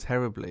brilliantly and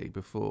terribly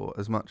before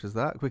as much as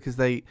that, because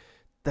they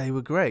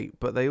were great,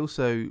 but they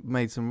also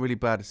made some really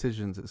bad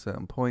decisions at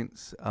certain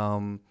points,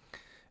 and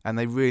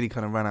they really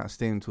kind of ran out of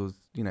steam towards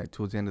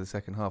the end of the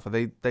second half.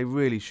 They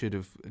really should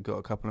have got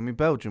a couple. I mean,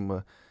 Belgium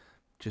were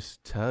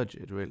just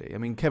turgid, really. I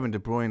mean, Kevin De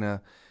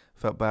Bruyne,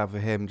 felt bad for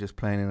him just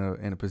playing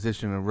in a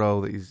position, in a role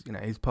that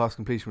his pass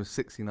completion was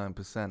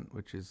 69%,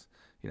 which is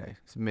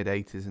it's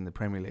mid-80s in the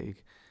Premier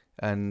League,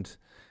 and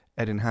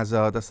Eden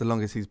Hazard, that's the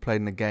longest he's played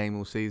in a game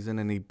all season,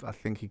 and I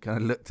think he kind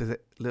of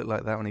looked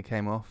like that when he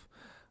came off.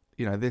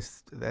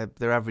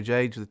 Their average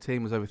age of the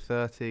team was over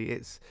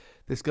 30.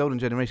 This golden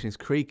generation is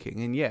creaking,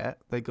 and yet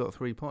they got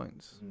 3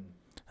 points.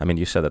 I mean,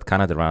 you said that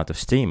Canada ran out of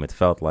steam. It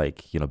felt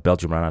like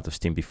Belgium ran out of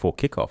steam before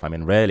kickoff. I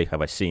mean, rarely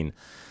have I seen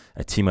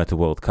a team at the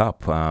World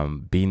Cup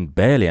being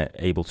barely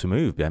able to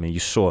move. I mean, you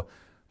saw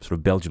sort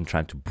of Belgium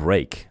trying to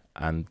break,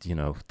 and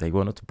they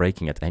were not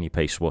breaking at any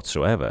pace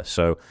whatsoever.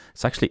 So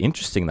it's actually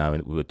interesting now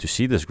to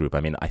see this group. I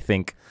mean, I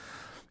think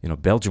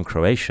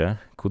Belgium-Croatia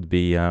could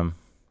be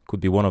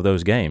one of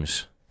those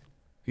games.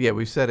 Yeah,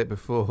 we've said it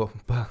before,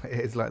 but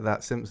it's like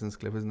that Simpsons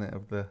clip, isn't it,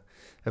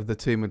 of the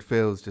two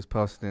midfields just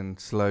passing in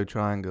slow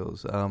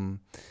triangles.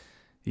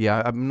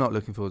 Yeah, I'm not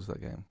looking forward to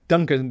that game.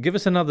 Duncan, give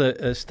us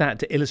another stat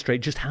to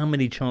illustrate just how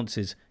many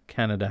chances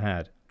Canada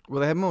had.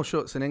 Well, they had more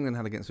shots than England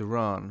had against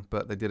Iran,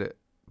 but they did it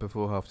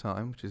before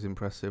half-time, which is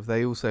impressive.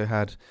 They've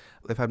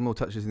had more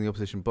touches in the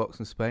opposition box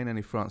than Spain.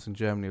 Only France and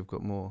Germany have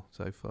got more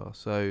so far.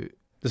 So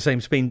the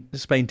same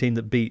Spain team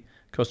that beat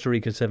Costa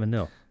Rica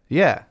 7-0.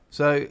 Yeah.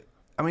 So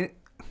I mean,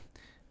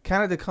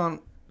 Canada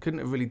couldn't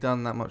have really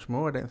done that much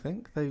more. I don't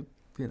think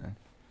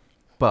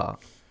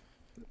but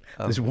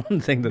there's one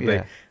thing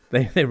that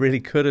they really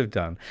could have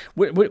done.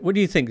 What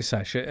do you think,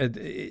 Sasha?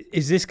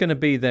 Is this going to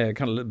be their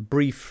kind of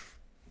brief,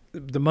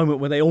 the moment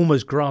where they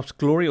almost grasp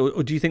glory,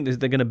 or do you think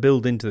they're going to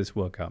build into this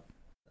World Cup?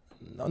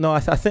 No, I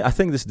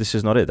think this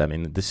is not it. I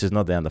mean, this is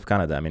not the end of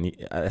Canada. I mean,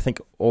 I think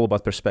all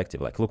about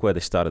perspective. Like, look where they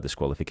started this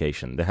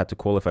qualification. They had to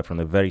qualify from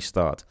the very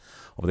start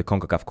of the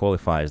CONCACAF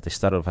qualifiers. They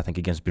started off, I think,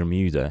 against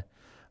Bermuda.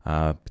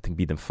 I think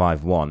beat them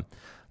 5-1.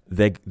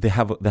 They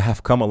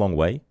have come a long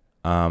way.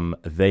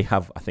 They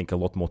have, I think, a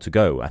lot more to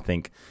go. I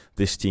think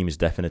this team is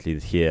definitely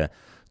here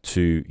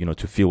to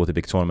feel what a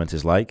big tournament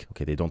is like.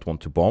 Okay, they don't want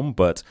to bomb,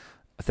 but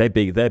their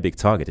big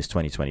target is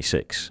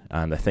 2026,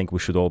 and I think we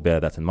should all bear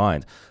that in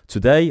mind.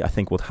 Today, I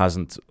think what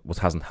hasn't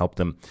helped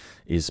them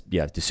is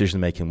decision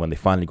making when they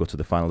finally got to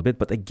the final bit.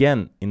 But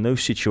again, in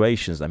those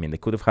situations, I mean, they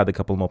could have had a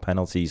couple more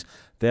penalties.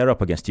 They're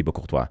up against Thibaut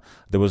Courtois.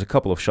 There was a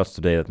couple of shots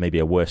today that maybe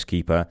a worse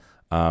keeper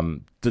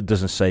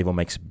doesn't save or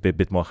makes a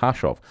bit more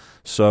hash of.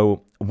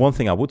 So one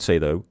thing I would say,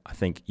 though, I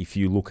think if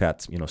you look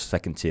at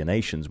second tier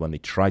nations, when they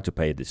try to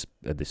play at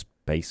this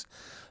pace,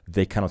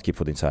 they cannot keep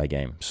for the entire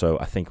game. So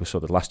I think we saw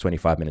the last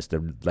 25 minutes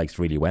their legs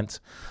really went.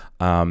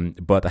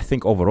 But I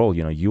think overall,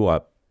 you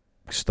are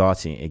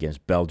starting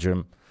against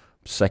Belgium,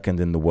 second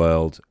in the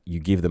world. You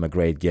give them a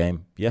great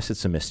game. Yes,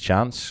 it's a missed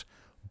chance,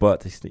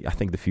 but I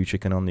think the future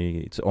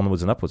it's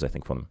onwards and upwards, I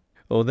think, for them.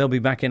 Well, they'll be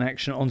back in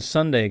action on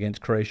Sunday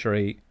against Croatia,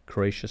 a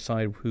Croatia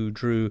side who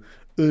drew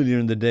earlier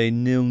in the day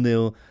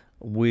 0-0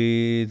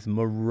 with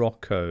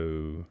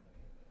Morocco.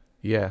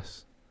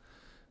 Yes,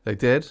 they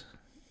did.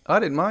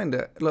 I didn't mind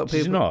it. A lot of people.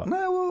 Did you not?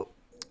 No, well,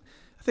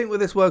 I think with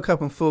this World Cup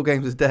and 4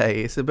 games a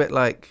day, it's a bit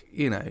like,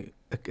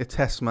 a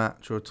test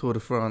match or a Tour de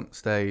France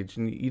stage.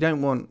 And you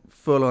don't want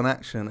full-on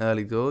action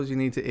early doors. You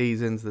need to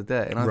ease into the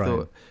day. And I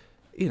thought,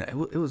 it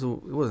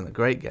wasn't a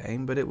great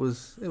game, but it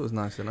was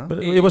nice enough.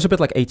 But it was a bit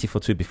like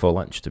 80-2 before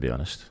lunch, to be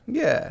honest.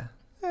 Yeah.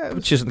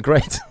 Which isn't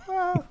great.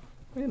 Well,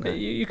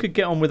 You could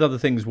get on with other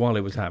things while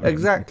it was happening.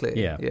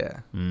 Exactly.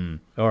 Yeah.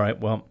 All right,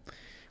 well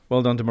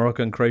done to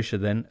Morocco and Croatia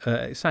then.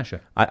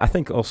 Sasha? I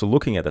think also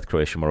looking at that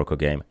Croatia-Morocco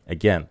game,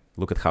 again,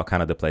 look at how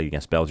Canada played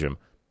against Belgium.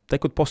 They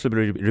could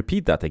possibly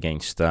repeat that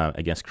against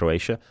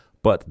Croatia,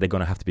 but they're going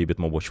to have to be a bit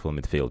more watchful in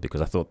midfield,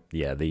 because I thought,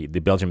 the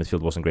Belgian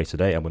midfield wasn't great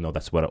today, and we know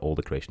that's where all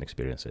the Croatian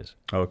experience is.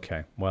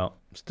 Okay, well,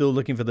 still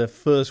looking for their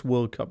first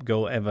World Cup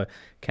goal ever,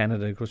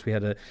 Canada. Of course, we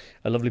had a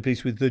lovely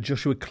piece with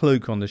Joshua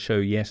Cloak on the show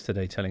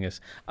yesterday telling us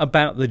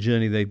about the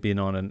journey they've been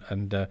on,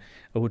 and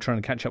we're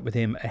trying to catch up with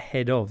him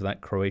ahead of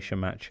that Croatia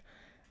match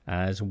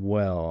as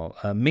well.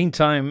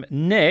 Meantime,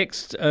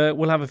 next,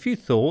 we'll have a few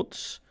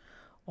thoughts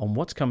on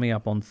what's coming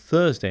up on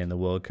Thursday in the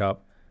World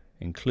Cup,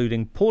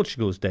 including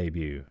Portugal's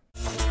debut.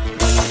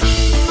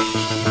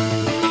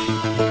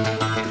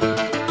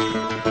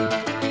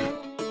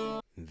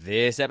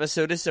 This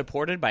episode is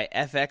supported by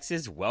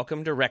FX's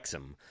Welcome to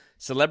Wrexham.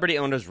 Celebrity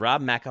owners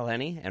Rob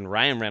McElhenney and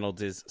Ryan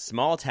Reynolds'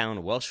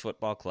 small-town Welsh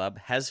football club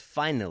has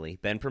finally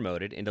been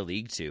promoted into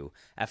League Two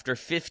after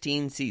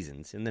 15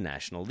 seasons in the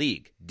National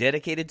League.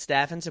 Dedicated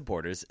staff and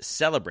supporters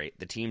celebrate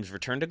the team's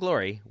return to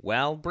glory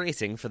while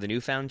bracing for the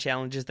newfound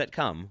challenges that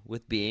come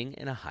with being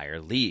in a higher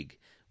league.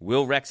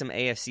 Will Wrexham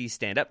AFC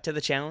stand up to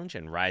the challenge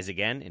and rise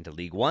again into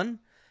League One?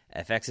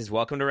 FX's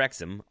Welcome to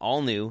Wrexham,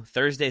 all new,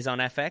 Thursdays on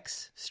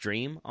FX,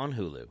 stream on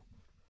Hulu.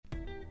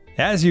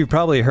 As you've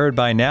probably heard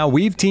by now,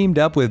 we've teamed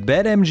up with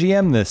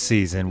BetMGM this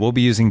season. We'll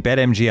be using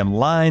BetMGM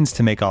lines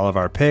to make all of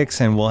our picks,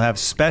 and we'll have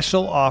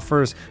special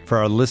offers for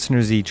our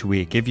listeners each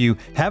week. If you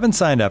haven't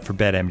signed up for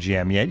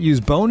BetMGM yet, use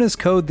bonus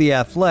code The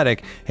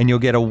Athletic, and you'll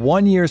get a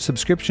 1-year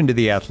subscription to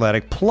The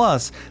Athletic,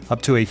 plus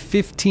up to a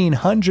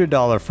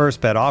 $1,500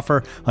 first bet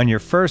offer on your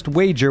first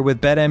wager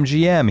with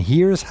BetMGM.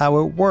 Here's how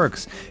it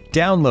works.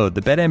 Download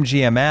the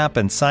BetMGM app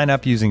and sign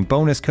up using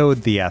bonus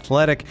code The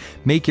Athletic.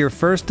 Make your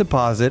first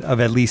deposit of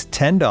at least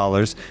 $10.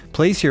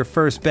 Place your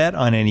first bet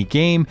on any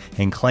game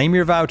and claim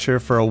your voucher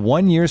for a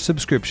 1-year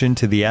subscription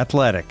to The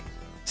Athletic.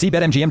 See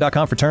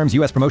BetMGM.com for terms.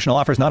 U.S. promotional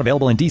offers not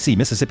available in D.C.,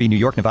 Mississippi, New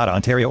York, Nevada,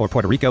 Ontario, or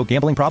Puerto Rico.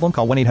 Gambling problem?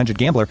 Call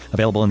 1-800-GAMBLER.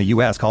 Available in the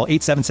U.S. Call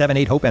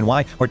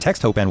 877-8-HOPE-NY or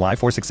text HOPE-NY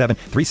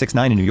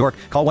 467-369 in New York.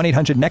 Call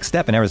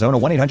 1-800-NEXT-STEP in Arizona.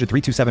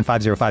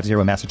 1-800-327-5050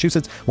 in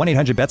Massachusetts.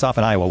 1-800-BETS-OFF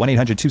in Iowa.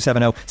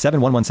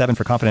 1-800-270-7117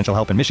 for confidential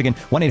help in Michigan.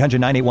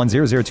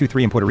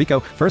 1-800-981-0023 in Puerto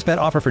Rico. First bet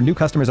offer for new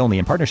customers only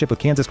in partnership with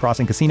Kansas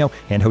Crossing Casino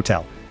and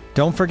Hotel.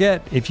 Don't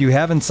forget, if you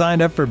haven't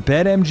signed up for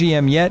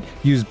BetMGM yet,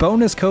 use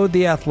bonus code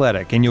The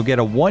Athletic, and you'll get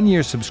a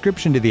 1-year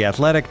subscription to The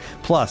Athletic,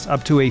 plus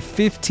up to a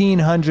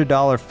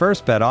 $1,500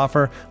 first bet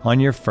offer on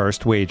your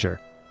first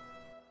wager.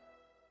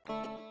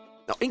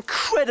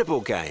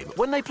 Incredible game.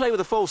 When they play with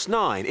a false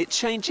 9, it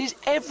changes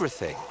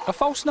everything. A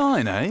false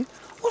 9, eh?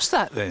 What's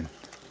that then?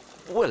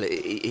 Well,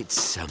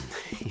 it's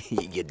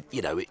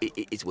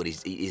it's what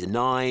he's a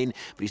 9,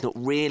 but he's not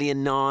really a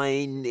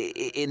 9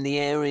 in the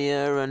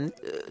area, and.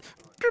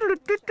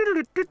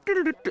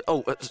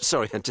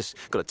 Sorry, I just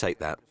got to take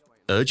that.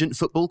 Urgent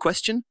football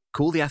question?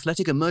 Call the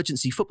Athletic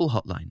Emergency Football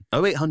Hotline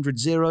 0800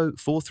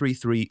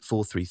 0433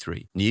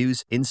 433.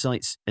 News,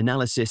 insights,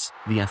 analysis.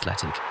 The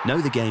Athletic.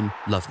 Know the game,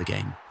 love the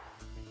game.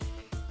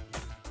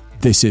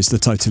 This is the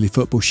Totally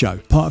Football Show,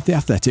 part of the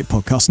Athletic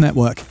Podcast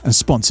Network and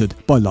sponsored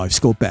by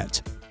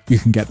LiveScoreBet. You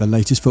can get the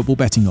latest football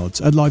betting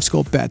odds at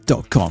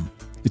livescorebet.com.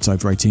 It's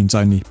over 18s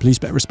only. Please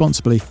bet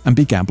responsibly and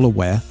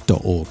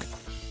begambleaware.org.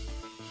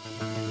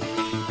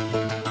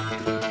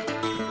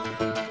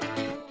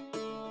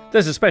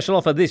 There's a special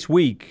offer this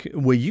week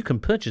where you can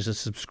purchase a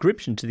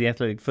subscription to The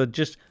Athletic for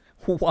just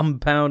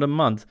 £1 a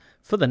month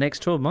for the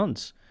next 12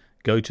 months.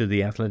 Go to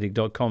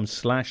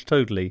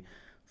theathletic.com/totally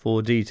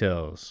for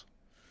details.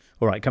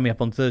 All right, coming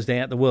up on Thursday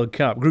at the World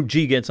Cup, Group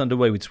G gets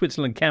underway with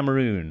Switzerland,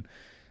 Cameroon,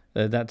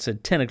 That's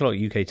at 10 o'clock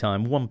UK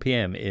time, 1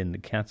 p.m. in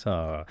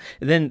Qatar.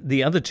 Then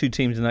the other two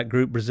teams in that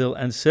group, Brazil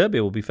and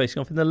Serbia, will be facing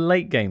off in the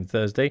late game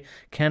Thursday.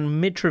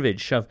 Can Mitrovic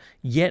shove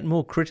yet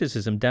more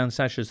criticism down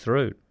Sasha's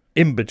throat?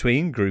 In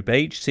between, Group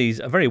H sees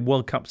a very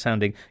World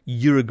Cup-sounding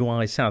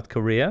Uruguay-South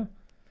Korea.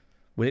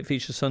 Will it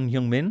feature Son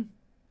Heung-min?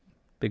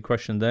 Big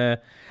question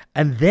there.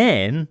 And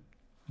then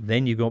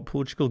you got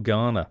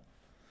Portugal-Ghana.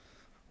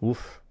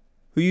 Oof.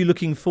 Who are you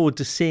looking forward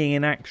to seeing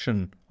in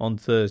action on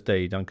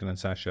Thursday, Duncan and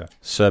Sasha?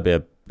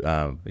 Serbia,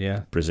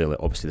 Brazil,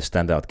 obviously the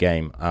standout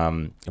game.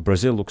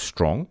 Brazil looks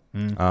strong,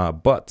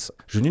 but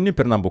Juninho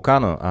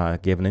Pernambucano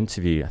gave an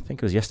interview, I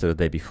think it was yesterday or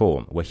the day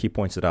before, where he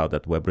pointed out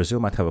that where Brazil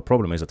might have a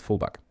problem is at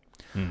fullback.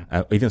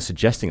 Even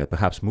suggesting that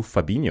perhaps move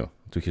Fabinho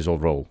to his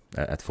old role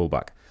at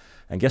fullback.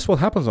 And guess what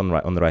happens on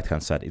the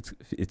right-hand side?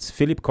 It's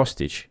Filip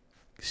Kostic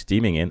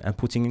steaming in and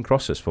putting in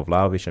crosses for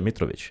Vlahovic and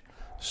Mitrovic.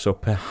 So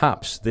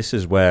perhaps this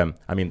is where,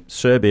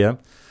 Serbia,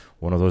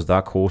 one of those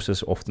dark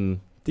horses,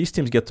 often these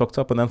teams get talked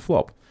up and then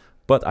flop.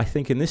 But I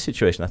think in this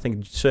situation, I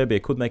think Serbia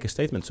could make a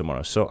statement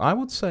tomorrow. So I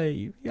would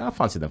say, I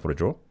fancy them for a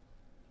draw.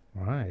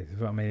 Right.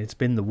 It's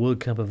been the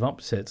World Cup of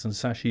upsets, and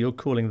Sasha, you're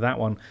calling that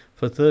one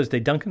for Thursday.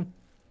 Duncan?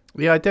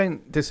 Yeah, I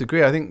don't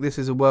disagree. I think this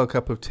is a World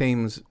Cup of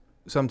teams.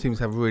 Some teams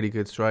have really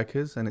good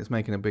strikers, and it's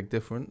making a big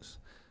difference.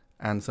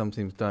 And some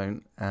teams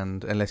don't,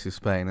 and unless you're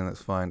Spain, and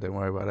that's fine, don't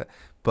worry about it.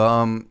 But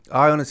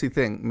I honestly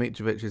think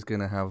Mitrovic is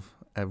going to have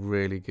a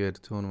really good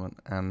tournament,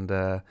 and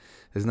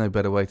there's no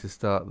better way to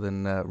start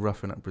than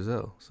roughing up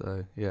Brazil.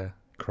 So, yeah.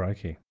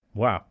 Crikey.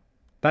 Wow.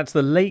 That's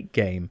the late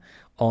game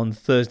on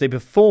Thursday.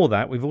 Before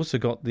that, we've also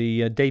got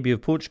the debut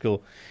of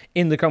Portugal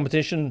in the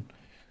competition.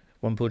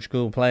 One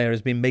Portugal player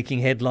has been making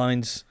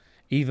headlines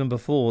even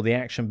before the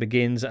action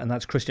begins, and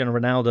that's Cristiano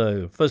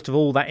Ronaldo. First of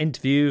all, that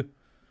interview,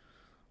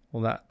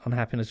 all that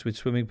unhappiness with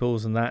swimming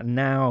pools and that.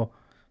 Now,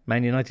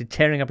 Man United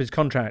tearing up his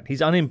contract.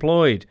 He's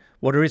unemployed.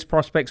 What are his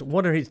prospects?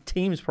 What are his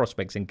team's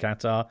prospects in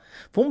Qatar?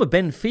 Former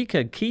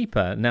Benfica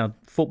keeper, now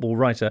football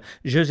writer,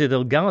 Jose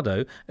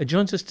Delgado,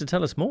 joins us to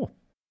tell us more.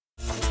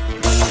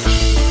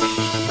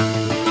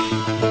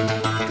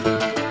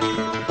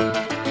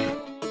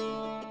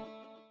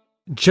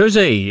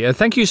 Jose,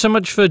 thank you so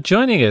much for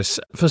joining us.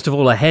 First of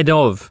all, ahead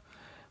of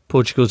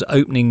Portugal's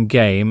opening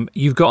game,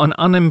 you've got an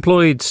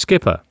unemployed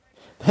skipper.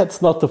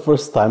 That's not the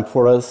first time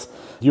for us.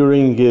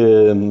 During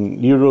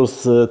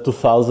Euros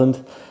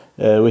 2000,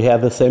 we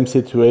had the same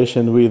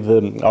situation with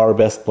our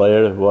best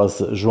player,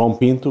 was João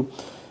Pinto.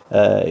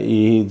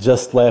 He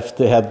just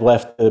had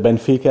left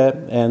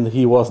Benfica, and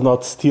he was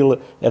not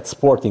still at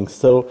Sporting,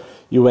 so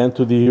he went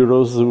to the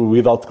Euros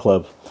without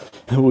club.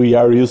 We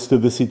are used to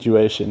the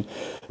situation,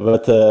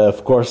 but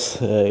of course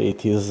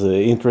it is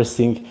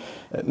interesting.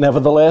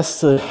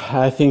 Nevertheless,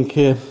 I think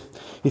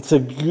it's a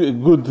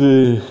good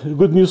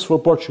news for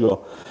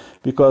Portugal,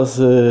 because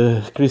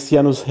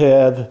Cristiano's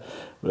head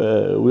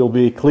will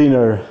be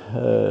cleaner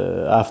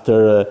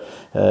after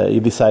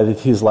he decided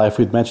his life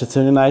with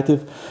Manchester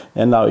United,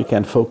 and now he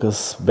can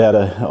focus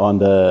better on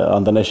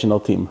the national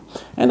team.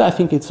 And I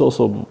think it's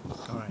also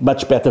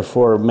much better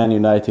for Man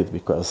United,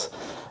 because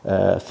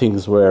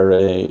things were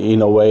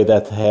in a way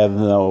that had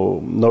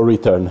no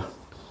return.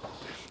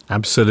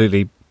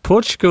 Absolutely.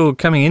 Portugal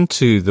coming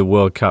into the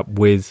World Cup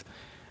with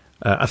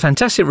a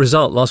fantastic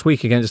result last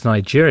week against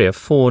Nigeria,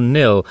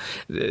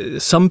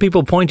 4-0. Some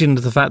people pointing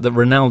to the fact that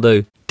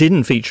Ronaldo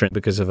didn't feature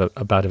because of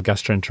a bout of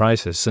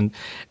gastroenteritis,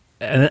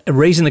 and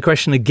raising the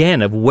question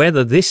again of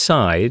whether this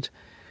side,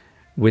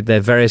 with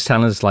their various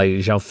talents like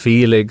João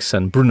Felix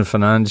and Bruno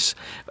Fernandes,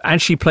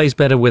 actually plays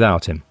better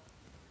without him.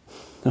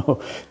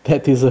 No,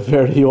 that is a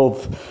very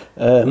old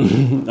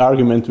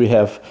argument we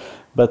have.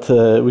 But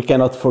we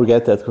cannot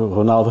forget that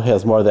Ronaldo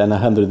has more than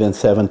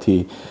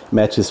 170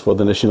 matches for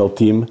the national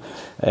team,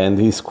 and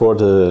he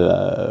scored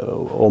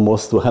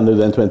almost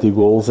 120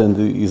 goals, and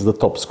is the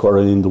top scorer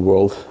in the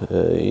world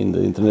in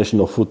the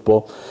international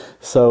football.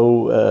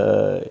 So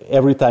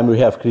every time we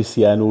have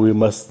Cristiano, we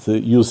must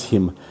use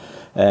him.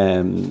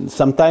 And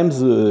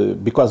sometimes,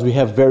 because we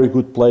have very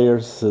good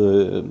players,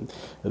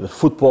 the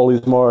football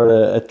is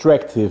more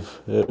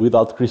attractive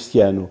without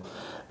Cristiano.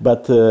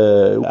 But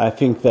I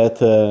think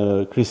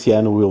that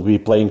Cristiano will be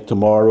playing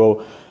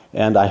tomorrow,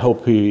 and I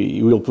hope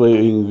he will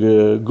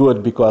play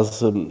good,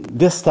 because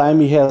this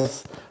time he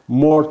has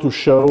more to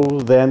show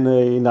than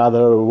in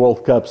other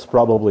World Cups,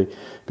 probably,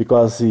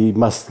 because he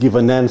must give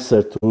an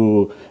answer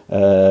to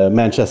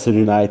Manchester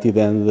United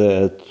and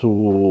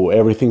to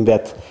everything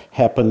that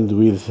happened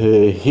with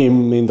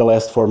him in the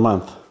last 4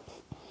 months.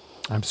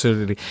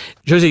 Absolutely.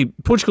 Jose,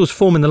 Portugal's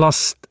form in the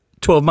last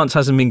 12 months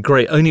hasn't been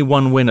great. Only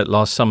one win at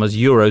last summer's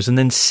Euros, and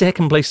then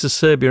second place to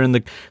Serbia in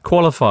the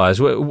qualifiers.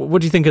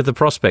 What do you think of the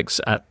prospects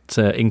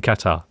in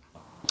Qatar?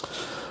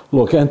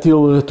 Look,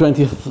 until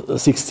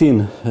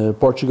 2016,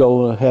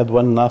 Portugal had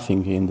won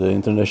nothing in the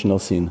international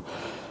scene.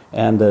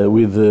 And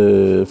with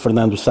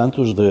Fernando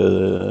Santos,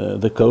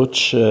 the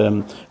coach,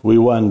 we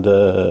won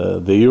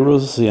the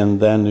Euros, and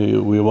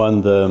then we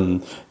won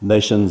the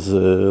Nations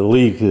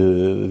League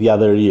the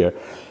other year.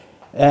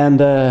 And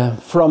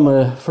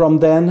from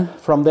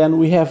then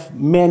we have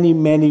many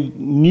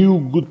new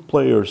good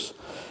players,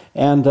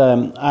 and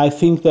I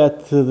think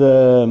that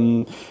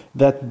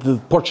the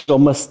Portugal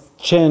must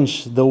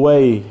change the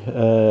way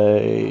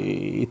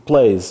it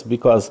plays,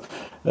 because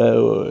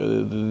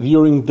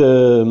during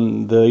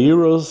the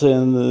Euros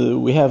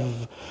and we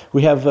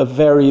have a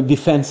very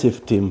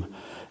defensive team,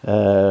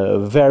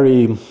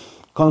 very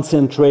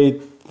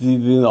concentrated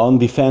on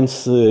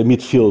defense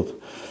midfield.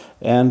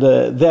 And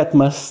that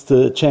must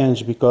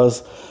change,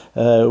 because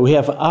we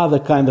have other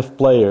kind of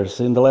players.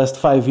 In the last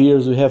 5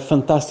 years, we have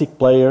fantastic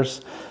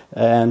players,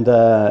 and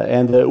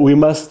we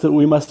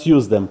must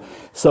use them.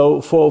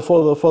 So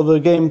for the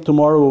game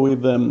tomorrow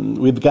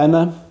with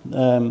Ghana,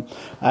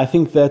 I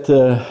think that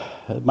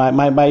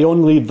my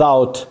only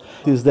doubt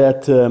is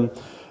that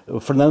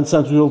Fernando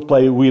Santos will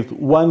play with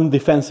one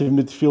defensive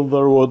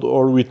midfielder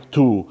or with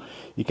two.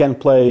 He can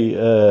play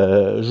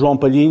João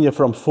Palhinha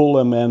from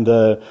Fulham and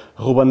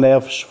Ruben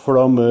Neves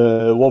from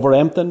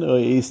Wolverhampton.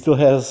 He still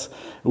has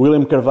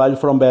William Carvalho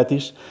from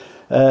Betis.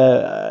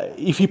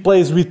 If he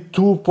plays with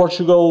two,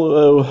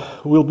 Portugal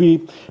will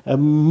be a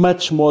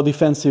much more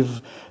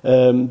defensive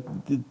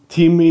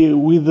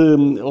team with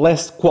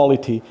less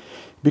quality.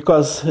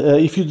 Because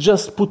if you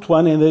just put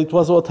one, and it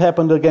was what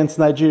happened against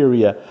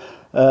Nigeria,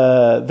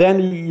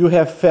 then you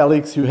have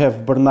Felix, you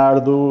have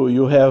Bernardo,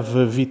 you have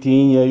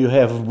Vitinha, you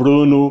have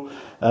Bruno,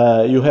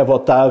 you have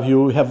Otavio,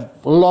 you have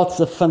lots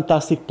of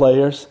fantastic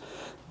players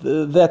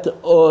that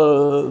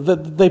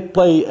they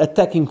play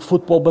attacking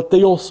football, but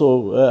they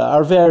also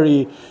are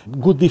very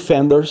good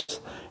defenders.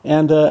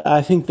 And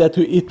I think that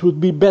it would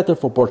be better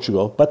for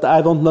Portugal. But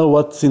I don't know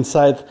what's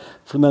inside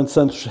Fernando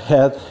Santos'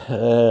 head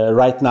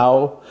right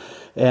now.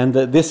 And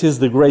this is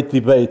the great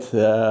debate,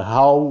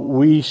 how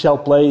we shall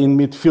play in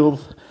midfield.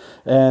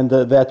 And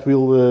that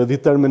will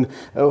determine.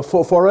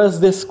 For us,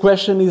 this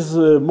question is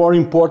more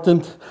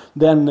important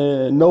than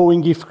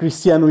knowing if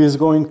Cristiano is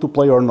going to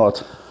play or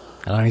not.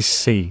 I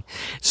see.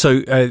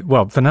 So,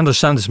 Fernando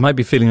Santos might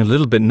be feeling a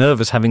little bit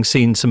nervous, having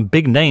seen some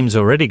big names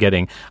already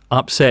getting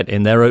upset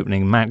in their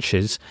opening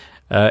matches.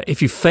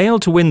 If you fail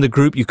to win the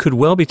group, you could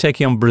well be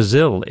taking on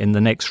Brazil in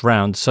the next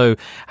round. So,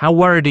 how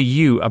worried are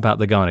you about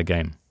the Ghana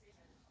game?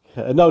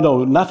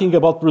 No, nothing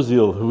about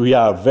Brazil. We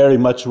are very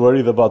much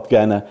worried about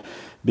Ghana,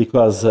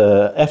 because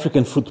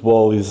African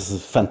football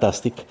is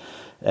fantastic,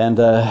 and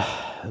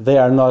they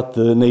are not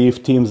the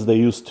naive teams they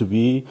used to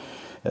be.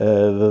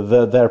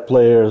 Their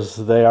players,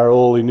 they are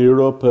all in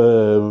Europe.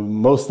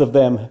 Most of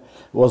them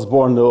was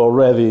born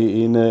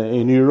already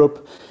in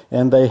Europe,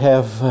 and they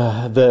have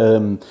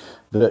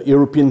the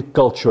European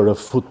culture of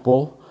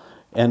football,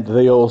 and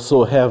they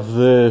also have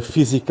the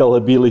physical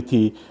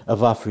ability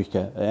of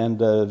Africa, and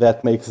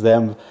that makes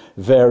them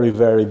very,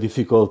 very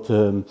difficult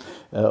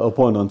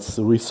opponents.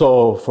 We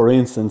saw, for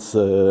instance,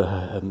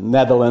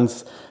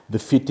 Netherlands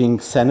defeating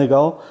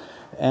Senegal,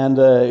 and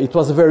it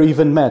was a very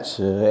even match.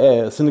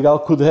 Senegal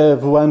could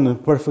have won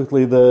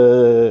perfectly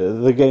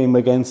the game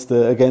against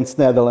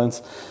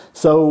Netherlands.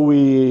 So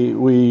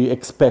we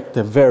expect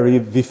a very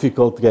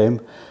difficult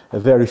game, a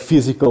very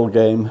physical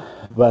game,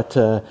 but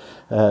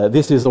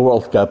this is a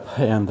World Cup,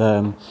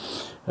 and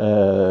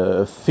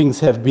things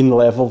have been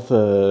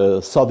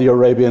leveled. Saudi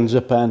Arabia and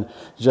Japan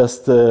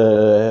just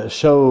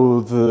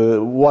showed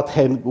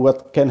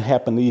what can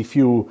happen if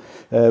you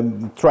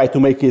try to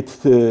make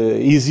it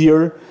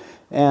easier,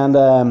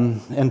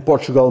 and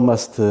Portugal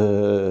must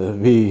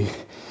be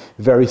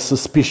very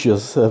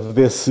suspicious of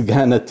this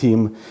Ghana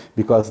team,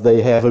 because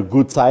they have a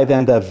good side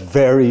and a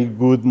very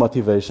good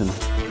motivation.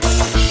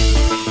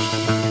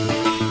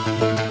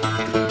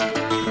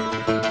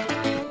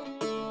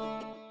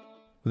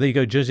 There you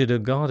go, Jose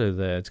Delgado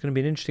there. It's going to be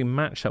an interesting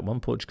match, that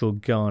one,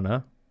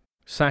 Portugal-Ghana.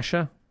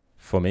 Sasha?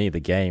 For me, the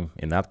game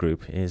in that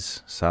group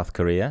is South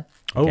Korea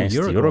against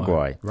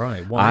Uruguay.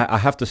 Right. Why? I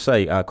have to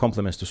say,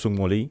 compliments to Sung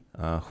Mo Lee,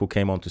 who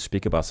came on to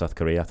speak about South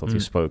Korea. I thought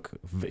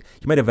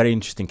he made a very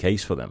interesting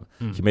case for them.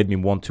 He made me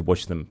want to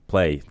watch them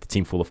play, the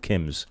team full of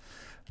Kims,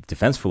 the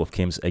defense full of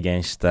Kims,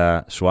 against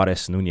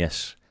Suarez,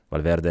 Núñez,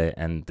 Valverde,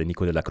 and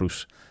Nico de la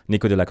Cruz.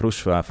 Nico de la Cruz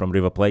from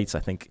River Plate, I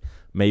think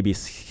maybe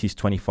he's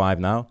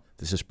 25 now.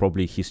 This is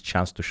probably his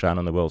chance to shine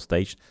on the world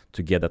stage,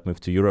 to get that move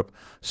to Europe.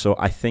 So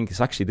I think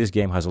this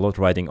game has a lot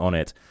riding on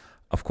it.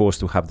 Of course,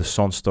 to have the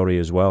Son story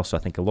as well. So I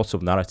think lots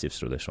of narratives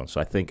through this one.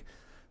 So I think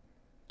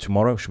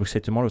tomorrow, should we say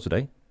tomorrow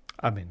today?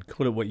 I mean,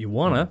 call it what you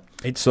wanna.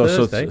 It's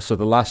Thursday. So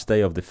the last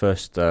day of the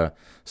first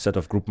set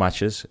of group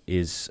matches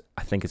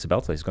I think it's a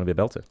belter. It's going to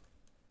be a belter.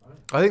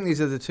 I think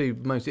these are the two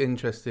most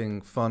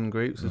interesting, fun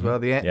groups as well.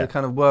 The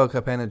kind of World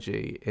Cup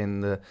energy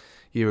in the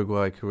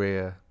Uruguay,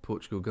 Korea,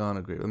 Portugal,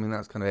 Ghana group. I mean,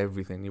 that's kind of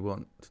everything you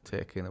want to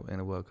tick in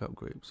a World Cup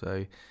group.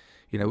 So,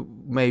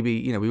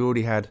 maybe, we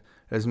already had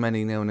as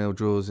many 0-0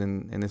 draws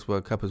in this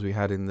World Cup as we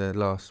had in the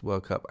last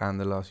World Cup and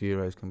the last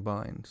Euros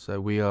combined. So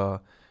we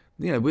are,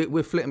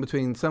 we're flitting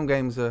between, some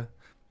games are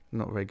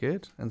not very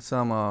good and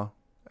some are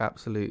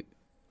absolute,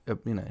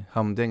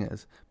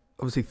 humdingers.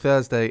 Obviously,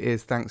 Thursday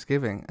is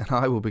Thanksgiving, and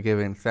I will be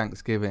giving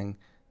Thanksgiving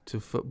to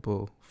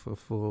football for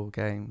 4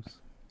 games.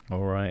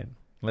 All right.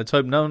 Let's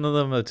hope none of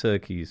them are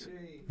turkeys.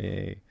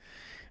 Yay.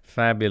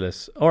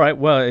 Fabulous. All right,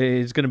 well,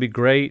 it's going to be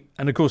great.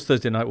 And, of course,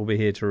 Thursday night we'll be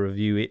here to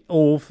review it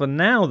all. For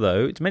now,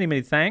 though, it's many,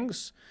 many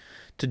thanks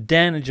to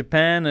Dan in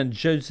Japan and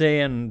Jose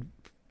and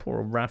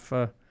poor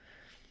Rafa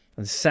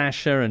and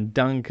Sasha and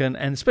Duncan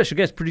and special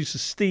guest producer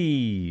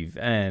Steve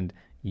and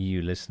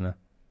you, listener.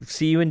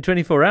 See you in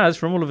 24 hours.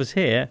 From all of us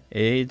here,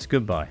 it's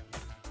goodbye.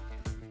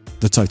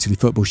 The Totally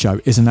Football Show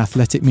is an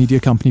Athletic Media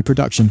Company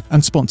production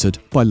and sponsored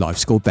by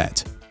LiveScore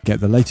Bet. Get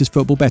the latest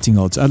football betting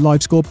odds at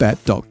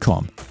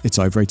livescorebet.com. It's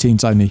over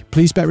 18s only.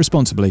 Please bet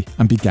responsibly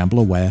and be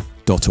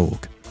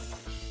gambleaware.org.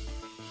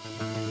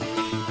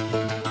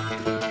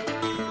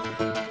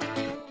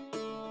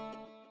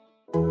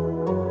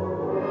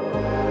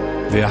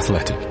 The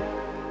Athletic.